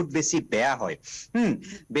 যিটো বহুত বেছি বেয়া হয়।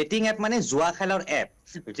 বেটিং এপ মানে জুৱা খেলৰ এপ,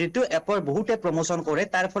 যিটো এপৰ বহুতে প্ৰমোচন কৰে।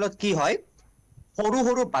 তাৰ ফলত কি হয়, সৰু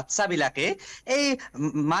সৰু বাচ্চাবিলাকে এই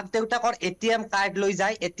মাক দেউতাকৰ ATM কাৰ্ড লৈ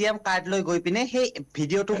যায়, ATM কাৰ্ড লৈ গৈ পিনে সেই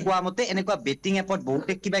ভিডিঅ'টো কোৱা মতে এনেকুৱা বেটিং এপত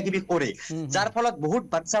বহুতে কিবা কিবি কৰে, যাৰ ফলত বহুত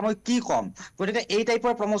বাচ্চা, মই কি ক'ম। গতিকে এই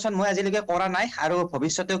টাইপৰ প্ৰমোচন মই আজিলৈকে কৰা নাই আৰু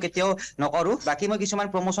ভৱিষ্যতেও কেতিয়াও নকৰো। বাকী মই কিছুমান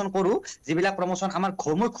প্ৰমোচন কৰো, যিবিলাক প্ৰমোচন আমাৰ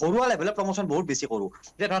মই ঘৰুৱা লেভেলত প্ৰমোচন বহুত বেছি কৰো,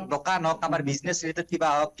 যে ধৰক দোকান হওক, আমাৰ বিজনেছ ৰিলেটেড কিবা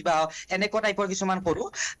হওক এনেকুৱা টাইপৰ কিছুমান কৰো।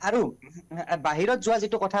 আৰু বাহিৰত যোৱা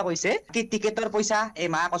যিটো কথা কৈছে, কি টিকেটৰ পইচা, এই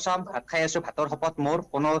মা কচম ভাত খাই আছো, ভাতৰ শপত মোৰ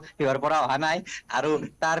কোনো সিহৰ পৰা অহা নাই। আৰু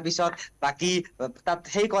তাৰ পিছত বাকী তাত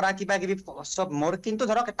সেই কৰা কিবা কিবি চব মোৰ। কিন্তু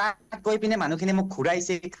ধৰক তাত গৈ পিনে মানুহখিনি মোক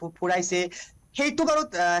ঘূৰাইছে, ফুৰাইছে, সেইটো বাৰু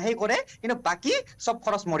সেই কৰে, কিন্তু বাকী চব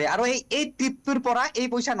খৰচ মৰে। আৰু এই ট্ৰিপটোৰ পৰা এই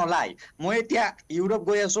পইচা নলায়। মই এতিয়া ইউৰোপ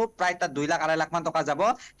গৈ আছো, প্ৰায় তাত 2 লাখ 2.5 লাখ মান টকা যাব।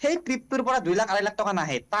 সেই ট্ৰিপটোৰ পৰা 2 লাখ 2.5 লাখ টকা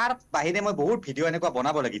নাহে, তাৰ বাহিৰে মই বহুত ভিডিঅ' এনেকুৱা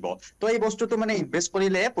বনাব লাগিব। তো এই বস্তুটো মানে ইনভেষ্ট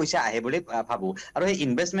কৰিলে পইচা আহে বুলি ভাবো। আৰু সেই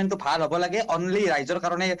ইনভেষ্টমেণ্টটো ভাল হ'ব লাগে, অনলি ৰাইজৰ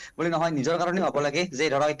কাৰণে বুলি নহয়, নিজৰ কাৰণে হ'ব লাগে। যে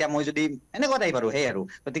ধৰক এতিয়া মই যদি এনেকুৱা টাইপ আৰু সেই আৰু,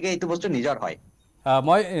 গতিকে এইটো বস্তু নিজৰ হয়।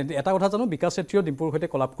 মই এটা কথা জানো, বিকাশ চেত্ৰীও ডিম্পুৰ সৈতে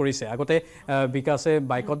কলাপ কৰিছে। আগতে বিকাশে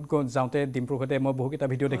বাইকত যাওঁতে ডিম্পুৰ সৈতে মই বহুকেইটা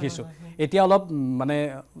ভিডিঅ' দেখিছোঁ। এতিয়া অলপ মানে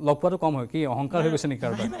লগ পোৱাটো কম হয়, কি অহংকাৰ হৈ গৈছে নেকি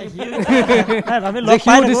কাৰোবাৰ?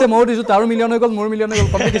 দিছে, ময়ো দিছোঁ, তাৰো মিলিয়ন হৈ গ'ল, মোৰ মিলিয়ন হৈ গ'ল,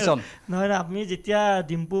 কম্পিটিশ্যন। নহয়, আমি যেতিয়া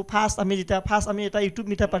ডিম্পু ফাৰ্ষ্ট আমি এটা ইউটিউব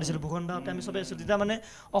মিটআপ পাতিছিলোঁ ভূখণ্ডতে, আমি চবেই আছিলোঁ। তেতিয়া মানে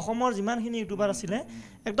অসমৰ যিমানখিনি ইউটিউবাৰ আছিলে,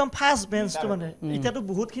 একদম ফাৰ্ষ্ট বেঞ্চটো মানে। এতিয়াতো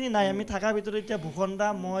বহুতখিনি নাই, আমি থকাৰ ভিতৰত এতিয়া ভূখণ্ডা,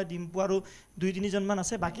 মই, ডিম্পু আৰু 2-3জনমান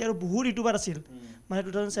আছে। বাকী আৰু বহুত ইউটিউবাৰ আছিল মানে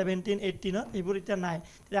 2017-18ত, এইবোৰ এতিয়া নাই।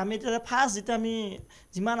 আমি এতিয়া ফাৰ্ষ্ট যেতিয়া আমি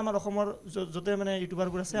যিমান আমাৰ অসমৰ য'তে মানে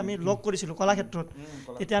ইউটিউবাৰবোৰ আছে, আমি লগ কৰিছিলোঁ কলাক্ষেত্ৰত।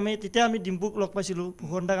 তেতিয়া আমি ডিম্পুক লগ পাইছিলোঁ,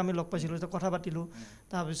 ভূখণ্ডাক আমি লগ পাইছিলোঁ, এতিয়া কথা পাতিলোঁ।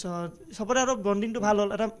 তাৰপিছত চবৰে আৰু বণ্ডিংটো ভাল হ'ল।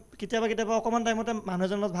 এটা কেতিয়াবা অকণমান টাইমতে মানুহ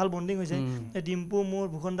এজনৰ লগত ভাল বণ্ডিং হৈ যায়। ডিম্পু, মোৰ,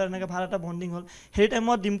 ভূখণ্ডাৰ এনেকৈ ভাল এটা বণ্ডিং হ'ল। সেই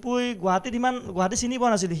টাইমত ডিম্পুই গুৱাহাটী চিনি পোৱা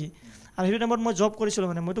নাছিল সি। আৰু সেইটো টাইমত মই জব কৰিছিলোঁ,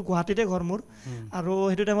 মানে মইতো গুৱাহাটীতে ঘৰ মোৰ। আৰু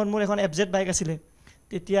সেইটো টাইমত মোৰ এখন FZ বাইক আছিলে।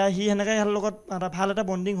 তেতিয়া সি সেনেকৈ ইয়াৰ লগত ভাল এটা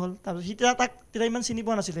বণ্ডিং হ'ল। তাৰপিছত সি তেতিয়া ইমান চিনি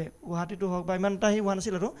পোৱা নাছিলে, গুৱাহাটীটো হওক বা ইমান এটা সি হোৱা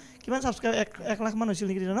নাছিল। আৰু কিমান ছাবস্ক্ৰাইব 1 লাখ মান হৈছিল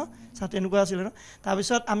নেকি তেতিয়া ন, তেনেকুৱা আছিল আৰু।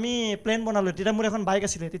 তাৰপিছত আমি প্লেন বনালোঁ। তেতিয়া মোৰ এখন বাইক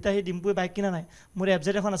আছিলে, তেতিয়া সি ডিম্পুৱে বাইক কিনা নাই, মোৰ FZ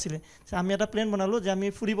এখন আছিলে। আমি এটা প্লেন বনালোঁ যে আমি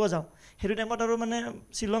ফুৰিব যাওঁ। সেইটো টাইমত আৰু মানে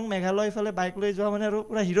শ্বিলং, মেঘালয় ইফালে বাইক লৈ যোৱা মানে আৰু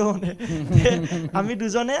পূৰা হিৰ' মানে। আমি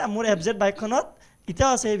দুজনে মোৰ FZ বাইকখনত,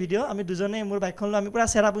 এতিয়াও আছে এই ভিডিঅ', আমি দুজনে মোৰ বাইকখন লৈ আমি পূৰা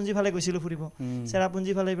চেৰাপুঞ্জী ফালে গৈছিলোঁ ফুৰিব।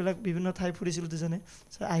 চেৰাপুঞ্জী ফালে এইবিলাক বিভিন্ন ঠাই ফুৰিছিলোঁ দুজনে।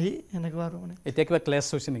 আহি সেনেকুৱা আৰু মানে। এতিয়া কিবা ক্লেছ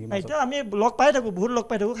হৈছে নেকি? এতিয়া আমি লগ পাই থাকোঁ, বহুত লগ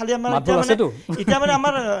পাই থাকোঁ। খালি আমাৰ এতিয়া মানে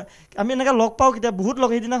আমি এনেকৈ লগ পাওঁ, কেতিয়া বহুত লগ,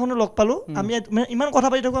 সেইদিনাখনো লগ পালোঁ। আমি ইমান কথা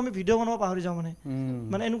পাতি থাকোঁ, আমি ভিডিঅ' বনাব পাহৰি যাওঁ মানে।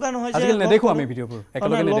 এনেকুৱা নহয় যে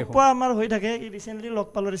লগ পোৱা আমাৰ হৈ থাকে। ৰিচেণ্টলি লগ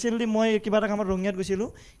পালোঁ, ৰিচেণ্টলি মই কিবা এটা কামত ৰঙিয়াত গৈছিলোঁ,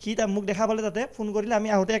 সি মোক দেখা পালে, তাতে ফোন কৰিলে, আমি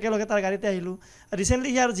আহোঁতে একেলগে তাৰ গাড়ীতে আহিলোঁ। ৰিচেণ্টলি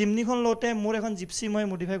ইয়াৰ জিমনিখন লওঁতে মোৰ এখন জিপচি মই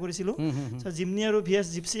মডিফাই কৰিছিলোঁ, জিমনি আৰু VS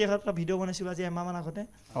জিপচি এটা ভিডিঅ' বনাইছিলোঁ আজি এমাহমান আগতে।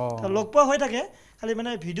 লগ পোৱা হৈ থাকে, খালি মানে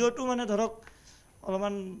ভিডিঅ'টো মানে ধৰক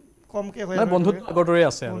অলপমান কমকৈ হয়, বন্ধুত্ব আগৰ দৰে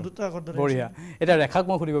আছে। বঢ়িয়া। এতিয়া ৰেখাক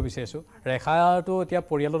মই সুধিব বিচাৰিছোঁ, ৰেখাটো এতিয়া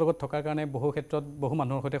পৰিয়ালৰ লগত থকাৰ কাৰণে বহু ক্ষেত্ৰত বহু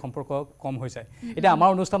মানুহৰ সৈতে সম্পৰ্ক কম হৈ যায়। এতিয়া আমাৰ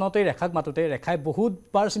অনুষ্ঠানতেই ৰেখাক মাতোতে ৰেখাই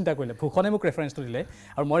বহুতবাৰ চিন্তা কৰিলে। ভূষণে মোক ৰেফাৰেঞ্চটো দিলে,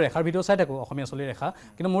 আৰু মই ৰেখাৰ ভিডিঅ' চাই থাকোঁ, অসমীয়া চলি ৰেখা,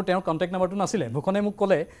 কিন্তু মোৰ তেওঁৰ কণ্টেক্ট নাম্বাৰটো নাছিলে। ভূষণে মোক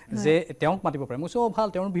ক'লে যে তেওঁক মাতিব পাৰে। মই কৈছোঁ ভাল,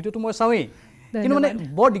 তেওঁৰ ভিডিঅ'টো মই চাওঁৱেই, কিন্তু মানে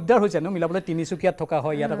বৰ দিগদাৰ হৈ যায় ন মিলাবলৈ। তিনিচুকীয়াত থকা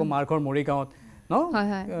হয়, ইয়াত আকৌ মাৰ ঘৰ মৰিগাঁৱত।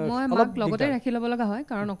 হয়, মই মাক লগতে ৰাখি ল'ব লগা হয়,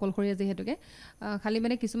 কাৰণ অকলশৰীয়া যিহেতুকে। খালি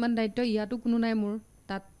মানে কিছুমান দায়িত্ব ইয়াতো কোনো নাই মোৰ,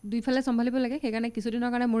 তাত দুইফালে চম্ভালিব লাগে সেইকাৰণে কিছুদিনৰ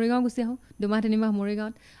কাৰণে মৰিগাঁও গুচি আহোঁ 2 মাহ 3 মাহ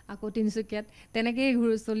মৰিগাঁৱত আকৌ তিনিচুকীয়াত তেনেকেই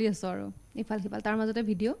চলি আছোঁ আৰু ইফাল সিফাল তাৰ মাজতে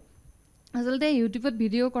ভিডিঅ' আচলতে ইউটিউবত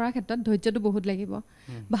ভিডিঅ' কৰাৰ ক্ষেত্ৰত ধৈৰ্যটো বহুত লাগিব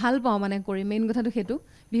ভাল পাওঁ মানে কৰি মেইন কথাটো সেইটো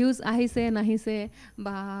ভিউজ আহিছে নাহিছে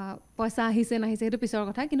বা পইচা আহিছে নাহিছে সেইটো পিছৰ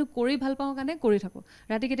কথা কিন্তু কৰি ভাল পাওঁ কাৰণে কৰি থাকোঁ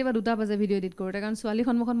ৰাতি কেতিয়াবা 2টা বাজে ভিডিঅ' এডিট কৰোঁতে কাৰণ ছোৱালীৰ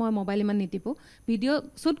সন্মুখত মই মোবাইল ইমান নিটিপোঁ ভিডিঅ'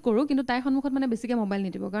 শ্বুট কৰোঁ কিন্তু তাইৰ সন্মুখত মানে বেছিকৈ মোবাইল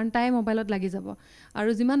নিটিপোঁ কাৰণ তাই মোবাইলত লাগি যাব আৰু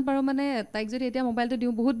যিমান পাৰোঁ মানে তাইক যদি এতিয়া মোবাইলটো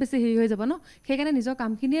দিওঁ বহুত বেছি হেৰি হৈ যাব ন সেইকাৰণে নিজৰ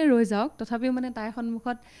কামখিনিয়ে ৰৈ যাওক তথাপিও মানে তাইৰ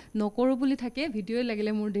সন্মুখত নকৰোঁ বুলি থাকে ভিডিঅ'ই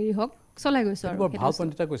লাগিলে মোৰ দেৰি হওক চলাই গৈছোঁ আৰু ভাল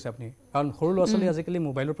পইণ্ট এটা কৈছে আপুনি কাৰণ সৰু ল'ৰা ছোৱালী আজিকালি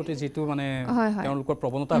মোবাইলৰ প্ৰতি যিটো মানে তেওঁলোকৰ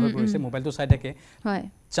প্ৰৱণতা হৈ পৰিছে মোবাইলটো চাই থাকে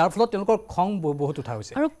যাৰ ফলত তেওঁলোকৰ খং বহুত উঠা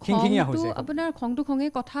হৈছে আৰু আপোনাৰ খংটো খঙে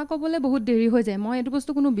কথা ক'বলৈ বহুত দেৰি হৈ যায় মই এইটো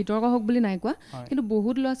বস্তু কোনো বিতৰ্ক হওক বুলি নাই কোৱা কিন্তু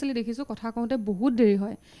বহুত ল'ৰা ছোৱালী দেখিছোঁ কথা কওঁতে বহুত দেৰি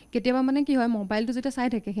হয় কেতিয়াবা মানে কি হয় মোবাইলটো যেতিয়া চাই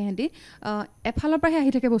থাকে সিহঁতি এফালৰ পৰাহে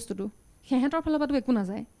আহি থাকে বস্তুটো সিহঁতৰ ফালৰ পৰাতো একো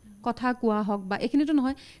নাযায় কথা কোৱা হওক বা এইখিনিতো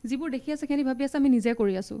নহয় যিবোৰ দেখি আছে সিহঁতি ভাবি আছে আমি নিজে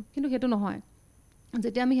কৰি আছোঁ কিন্তু সেইটো নহয়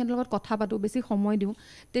যেতিয়া আমি সিহঁতৰ লগত কথা পাতোঁ বেছি সময় দিওঁ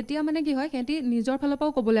তেতিয়া মানে কি হয় সিহঁতি নিজৰ ফালৰ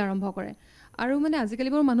পৰাও ক'বলৈ আৰম্ভ কৰে আৰু মানে আজিকালি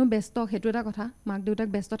বাৰু মানুহ ব্যস্ত সেইটো এটা কথা মাক দেউতাক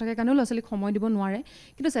ব্যস্ত থাকে কাৰণেও ল'ৰা ছোৱালীক সময় দিব নোৱাৰে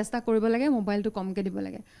কিন্তু চেষ্টা কৰিব লাগে মোবাইলটো কমকৈ দিব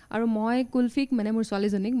লাগে আৰু মই কুলফিক মানে মোৰ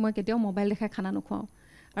ছোৱালীজনীক মই কেতিয়াও মোবাইল দেখাই খানা নোখোৱাওঁ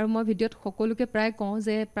আৰু মই ভিডিঅ'ত সকলোকে প্ৰায় কওঁ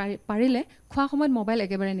যে পাৰিলে খোৱা সময়ত মোবাইল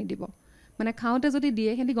একেবাৰে নিদিব মানে খাওঁতে যদি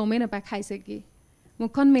দিয়ে সিহঁতি গমেই নাপায় খাইছে কি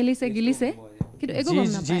মুখখন মেলিছে গিলিছে কিন্তু একো গম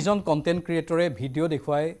নাপায় যিজন কণ্টেণ্ট ক্ৰিয়েটৰে ভিডিঅ'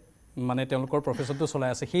 দেখুৱাই মানে তেওঁলোকৰ প্ৰফেচনটো চলাই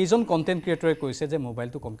আছে সেইজন কণ্টেণ্ট ক্ৰিয়েটৰে কৈছে যে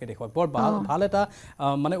মোবাইলটো কমকৈ দেখুৱাই বৰ ভাল এটা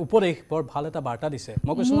মানে উপদেশ বৰ ভাল এটা বাৰ্তা দিছে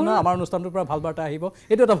মই কৈছোঁ নহয় আমাৰ অনুষ্ঠানটোৰ পৰা ভাল বাৰ্তা আহিব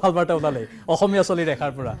এইটো এটা ভাল বাৰ্তা ওলালে অসমীয়া ছোৱালী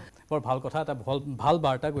ৰেখাৰ পৰা বৰ ভাল কথা এটা ভাল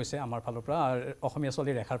বাৰ্তা গৈছে আমাৰ ফালৰ পৰা আৰু অসমীয়া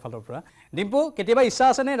ছোৱালী ৰেখাৰ ফালৰ পৰা ডিম্পু কেতিয়াবা ইচ্ছা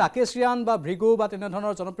আছেনে ৰাকেশ ৰিয়ান বা ভৃগু বা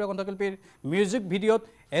তেনেধৰণৰ জনপ্ৰিয় কণ্ঠশিল্পীৰ মিউজিক ভিডিঅ'ত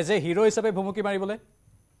এজ এ হিৰো হিচাপে ভুমুকি মাৰিবলৈ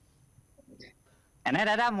এনে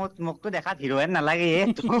দাদা মোকতো দেখাত হিৰোইন নালাগে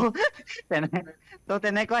তো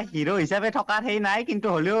তেনেকুৱা হিৰো হিচাপে থকাৰ সেই নাই কিন্তু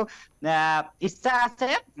হ'লেও ইচ্ছা আছে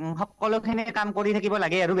সকলোখিনি কাম কৰি থাকিব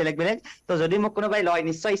লাগে আৰু বেলেগ বেলেগ তো যদি মোক কোনোবাই লয়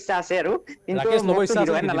নিশ্চয় ইচ্ছা আছে আৰু কিন্তু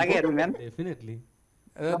হিৰোইন নালাগে আৰু ইমান ডেফিনেটলি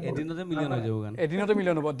এদিনতে মিলিয়ন হৈ যাব গান এদিনতে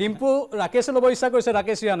মিলিয়ন হ'ব ডিম্পু ৰাকেশে ল'ব ইচ্ছা কৰিছে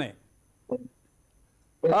ৰাকেশ ৰিয়ানে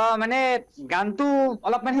মানে গানটো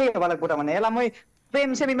অলপমান সেই হ'ব লাগিব তাৰমানে এলা মই প্ৰেম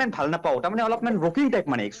চেম ইমান ভাল নাপাওঁ তাৰমানে অলপমান ৰকিং টাইপ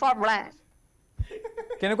মানে চব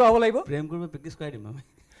কেনেকুৱা হ'ব লাগিব প্ৰেম কৰিব প্ৰেক্টিছ কৰাই দিম আমি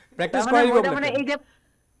প্ৰেক্টিছ কৰাই দিব মানে এই যে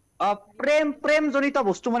প্ৰেম জনিত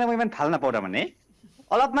বস্তু মানে মই ইমান ভাল নাপাওঁ তাৰমানে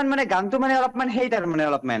অলপমান মানে গানটো মানে অলপমান সেই তাৰমানে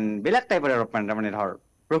অলপমান বেলেগ টাইপৰ অলপমান তাৰমানে ধৰ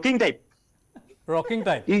ৰকিং টাইপ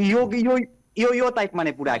ইয়ো টাইপ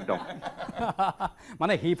মানে পুৰা একদম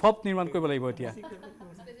মানে হিপ হপ নিৰ্মাণ কৰিব লাগিব এতিয়া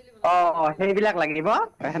সেইবিলাক লাগিব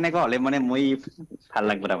সেনেকুৱা হ'লে মানে মই ভাল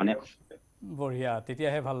লাগিব তাৰমানে বঢ়িয়া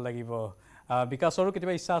তেতিয়াহে ভাল লাগিব বিকাশৰো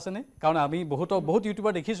কেতিয়াবা ইচ্ছা আছেনে কাৰণ আমি বহুত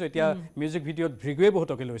ইউটিউবাৰ দেখিছোঁ এতিয়া মিউজিক ভিডিঅ'ত ভৃগুৱে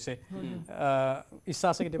বহুতকে লৈছে ইচ্ছা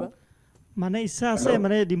আছে কেতিয়াবা মানে ইচ্ছা আছে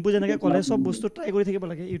মানে ডিম্পু যেনেকৈ ক'লে চব বস্তু ট্ৰাই কৰি থাকিব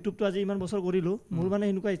লাগে ইউটিউবটো আজি ইমান বছৰ কৰিলোঁ মোৰ মানে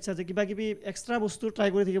এনেকুৱা ইচ্ছা যে কিবা কিবি এক্সট্ৰা বস্তু ট্ৰাই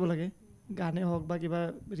কৰি থাকিব লাগে গানে হওক বা কিবা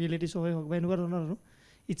ৰিয়েলিটি শ্ব'ই হওক বা এনেকুৱা ধৰণৰ আৰু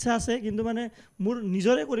ইচ্ছা আছে কিন্তু মানে মোৰ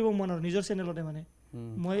নিজৰে কৰিব মন আৰু নিজৰ চেনেলতে মানে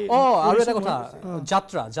আৰু এটা কথা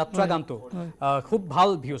যাত্ৰা গানটো খুব ভাল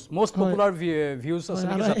ভিউজ মষ্ট পপুলাৰ ভিউজ আছে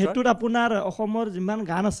সেইটোত আপোনাৰ অসমৰ যিমান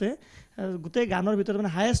গান আছে গোটেই গানৰ ভিতৰত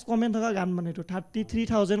মানে হায়েষ্ট কমেণ্ট থকা গান মানে এইটো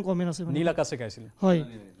 33,000 কমেণ্ট আছে নীল আকাশে গাইছিল হয়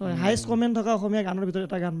হায়েষ্ট কমেণ্ট থকা অসমীয়া গানৰ ভিতৰত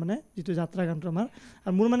এটা গান মানে যিটো যাত্ৰা গানটো আমাৰ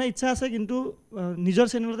আৰু মোৰ মানে ইচ্ছা আছে কিন্তু নিজৰ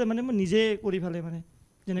চেনেলতে মানে মই নিজে কৰি ফালে মানে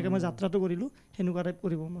যেনেকৈ মই যাত্ৰাটো কৰিলোঁ সেনেকুৱা টাইপ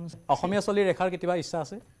কৰিব মন আছে অসমীয়া ছোৱালী ৰেখাৰ কেতিয়াবা ইচ্ছা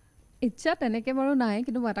আছে ইচ্ছা তেনেকৈ বাৰু নাই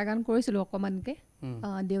কিন্তু মই এটা গান কৰিছিলোঁ অকণমানকৈ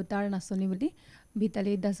দেউতাৰ নাচনী বুলি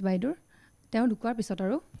ভিতালী দাস বাইদেউৰ তেওঁ ঢুকোৱাৰ পিছত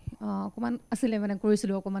আৰু অকণমান আছিলে মানে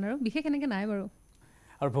কৰিছিলোঁ অকণমান আৰু বিশেষ এনেকৈ নাই বাৰু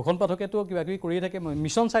আৰু ভূষণ পাঠকেতো কিবা কিবি কৰিয়ে থাকে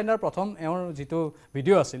মিছন চাইনাৰ প্ৰথম এওঁৰ যিটো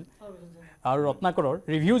ভিডিঅ' আছিল আৰু ৰত্নাকৰৰ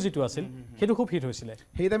ৰিভিউ যিটো আছিল সেইটো খুব হিট হৈছিলে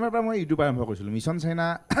সেই টাইমৰ পৰা মই ইউটিউব আৰম্ভ কৰিছিলোঁ মিছন চাইনা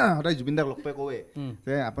সদায় জুবিন দাক লগ পাই কওঁৱে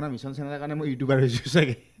যে আপোনাৰ মিছন চাইনাৰ কাৰণে মই ইউটিউবাৰ হৈছোঁ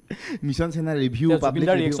চাগে মিছন চাইনাৰ ৰিভিউ পাব্লিক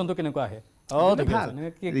ৰিয়েকশ্যনটো কেনেকুৱা আহে ভাল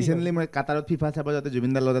ৰিচেণ্টলি মই কাটাৰত ফিফা চাব যাওঁতে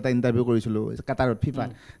জুবিন দাৰ লগত এটা ইণ্টাৰভিউ কৰিছিলোঁ কাটাৰত ফিফা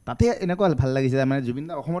তাতে এনেকুৱা ভাল লাগিছে মানে জুবিন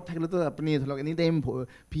দা অসমত থাকিলেতো আপুনি ধৰক এনি টাইম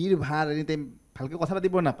ভিৰ ভাৰ এনি টাইম ভালকৈ কথা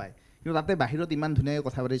পাতিব নাপায় কিন্তু তাতে বাহিৰত ইমান ধুনীয়াকৈ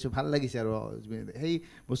কথা পাতিছোঁ ভাল লাগিছে আৰু সেই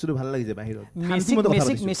বস্তুটো ভাল লাগিছে বাহিৰত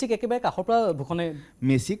মেছিক একেবাৰে কাষৰ পৰা ভূষণে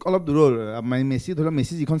মেছিক অলপ দূৰৰ মানে মেছি ধৰক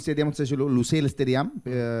মেছি যিখন ষ্টেডিয়ামত চাইছিলোঁ লুচেইল ষ্টেডিয়াম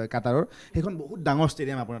কাটাৰৰ সেইখন বহুত ডাঙৰ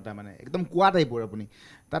ষ্টেডিয়াম আপোনাৰ তাৰমানে একদম কোৱা টাইপৰ আপুনি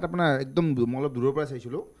তাত আপোনাৰ একদম মই অলপ দূৰৰ পৰা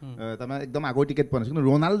চাইছিলোঁ তাৰমানে একদম আগৰ টিকেট পোৱা নাছিল কিন্তু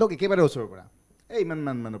ৰনাল্ডোক একেবাৰে ওচৰৰ পৰা ইমান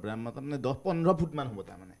মানৰ পৰা তাৰমানে 10-15 ফুটমান হ'ব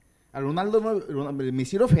তাৰমানে আৰু ৰনাল্ডোৰ মই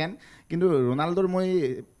মেছিৰো ফেন কিন্তু ৰনাল্ডোৰ মই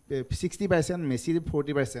 60% মেছিৰ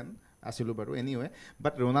 40% আছিলোঁ বাৰু এনিৱে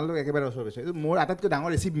বাট ৰনাল্ডোক একেবাৰে ওচৰ পাইছোঁ এইটো মোৰ আটাইতকৈ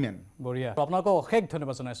ডাঙৰ এচিভমেণ্ট বঢ়িয়া আপোনালোকক অশেষ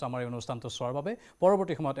ধন্যবাদ জনাইছোঁ আমাৰ এই অনুষ্ঠানটো চোৱাৰ বাবে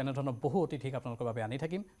পৰৱৰ্তী সময়ত এনেধৰণৰ বহু অতিথিক আপোনালোকৰ বাবে আনি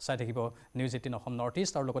থাকিম চাই থাকিব নিউজ 18 অসম নৰ্থ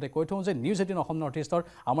ইষ্ট আৰু লগতে কৈ থওঁ যে নিউজ 18 অসম নৰ্থ ইষ্টৰ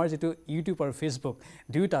আমাৰ যিটো ইউটিউব আৰু ফেচবুক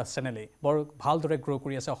দুয়োটা চেনেলেই বৰ ভালদৰে গ্ৰ'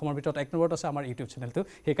 কৰি আছে অসমৰ ভিতৰত এক নম্বৰত আছে আমাৰ ইউটিউব চেনেলটো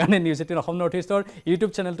সেইকাৰণে নিউজ 18 অসম নৰ্থ ইষ্টৰ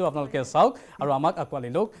ইউটিউব চেনেলটো আপোনালোকে চাওক আৰু আমাক আঁকোৱালি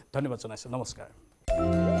লওক ধন্যবাদ জনাইছোঁ নমস্কাৰ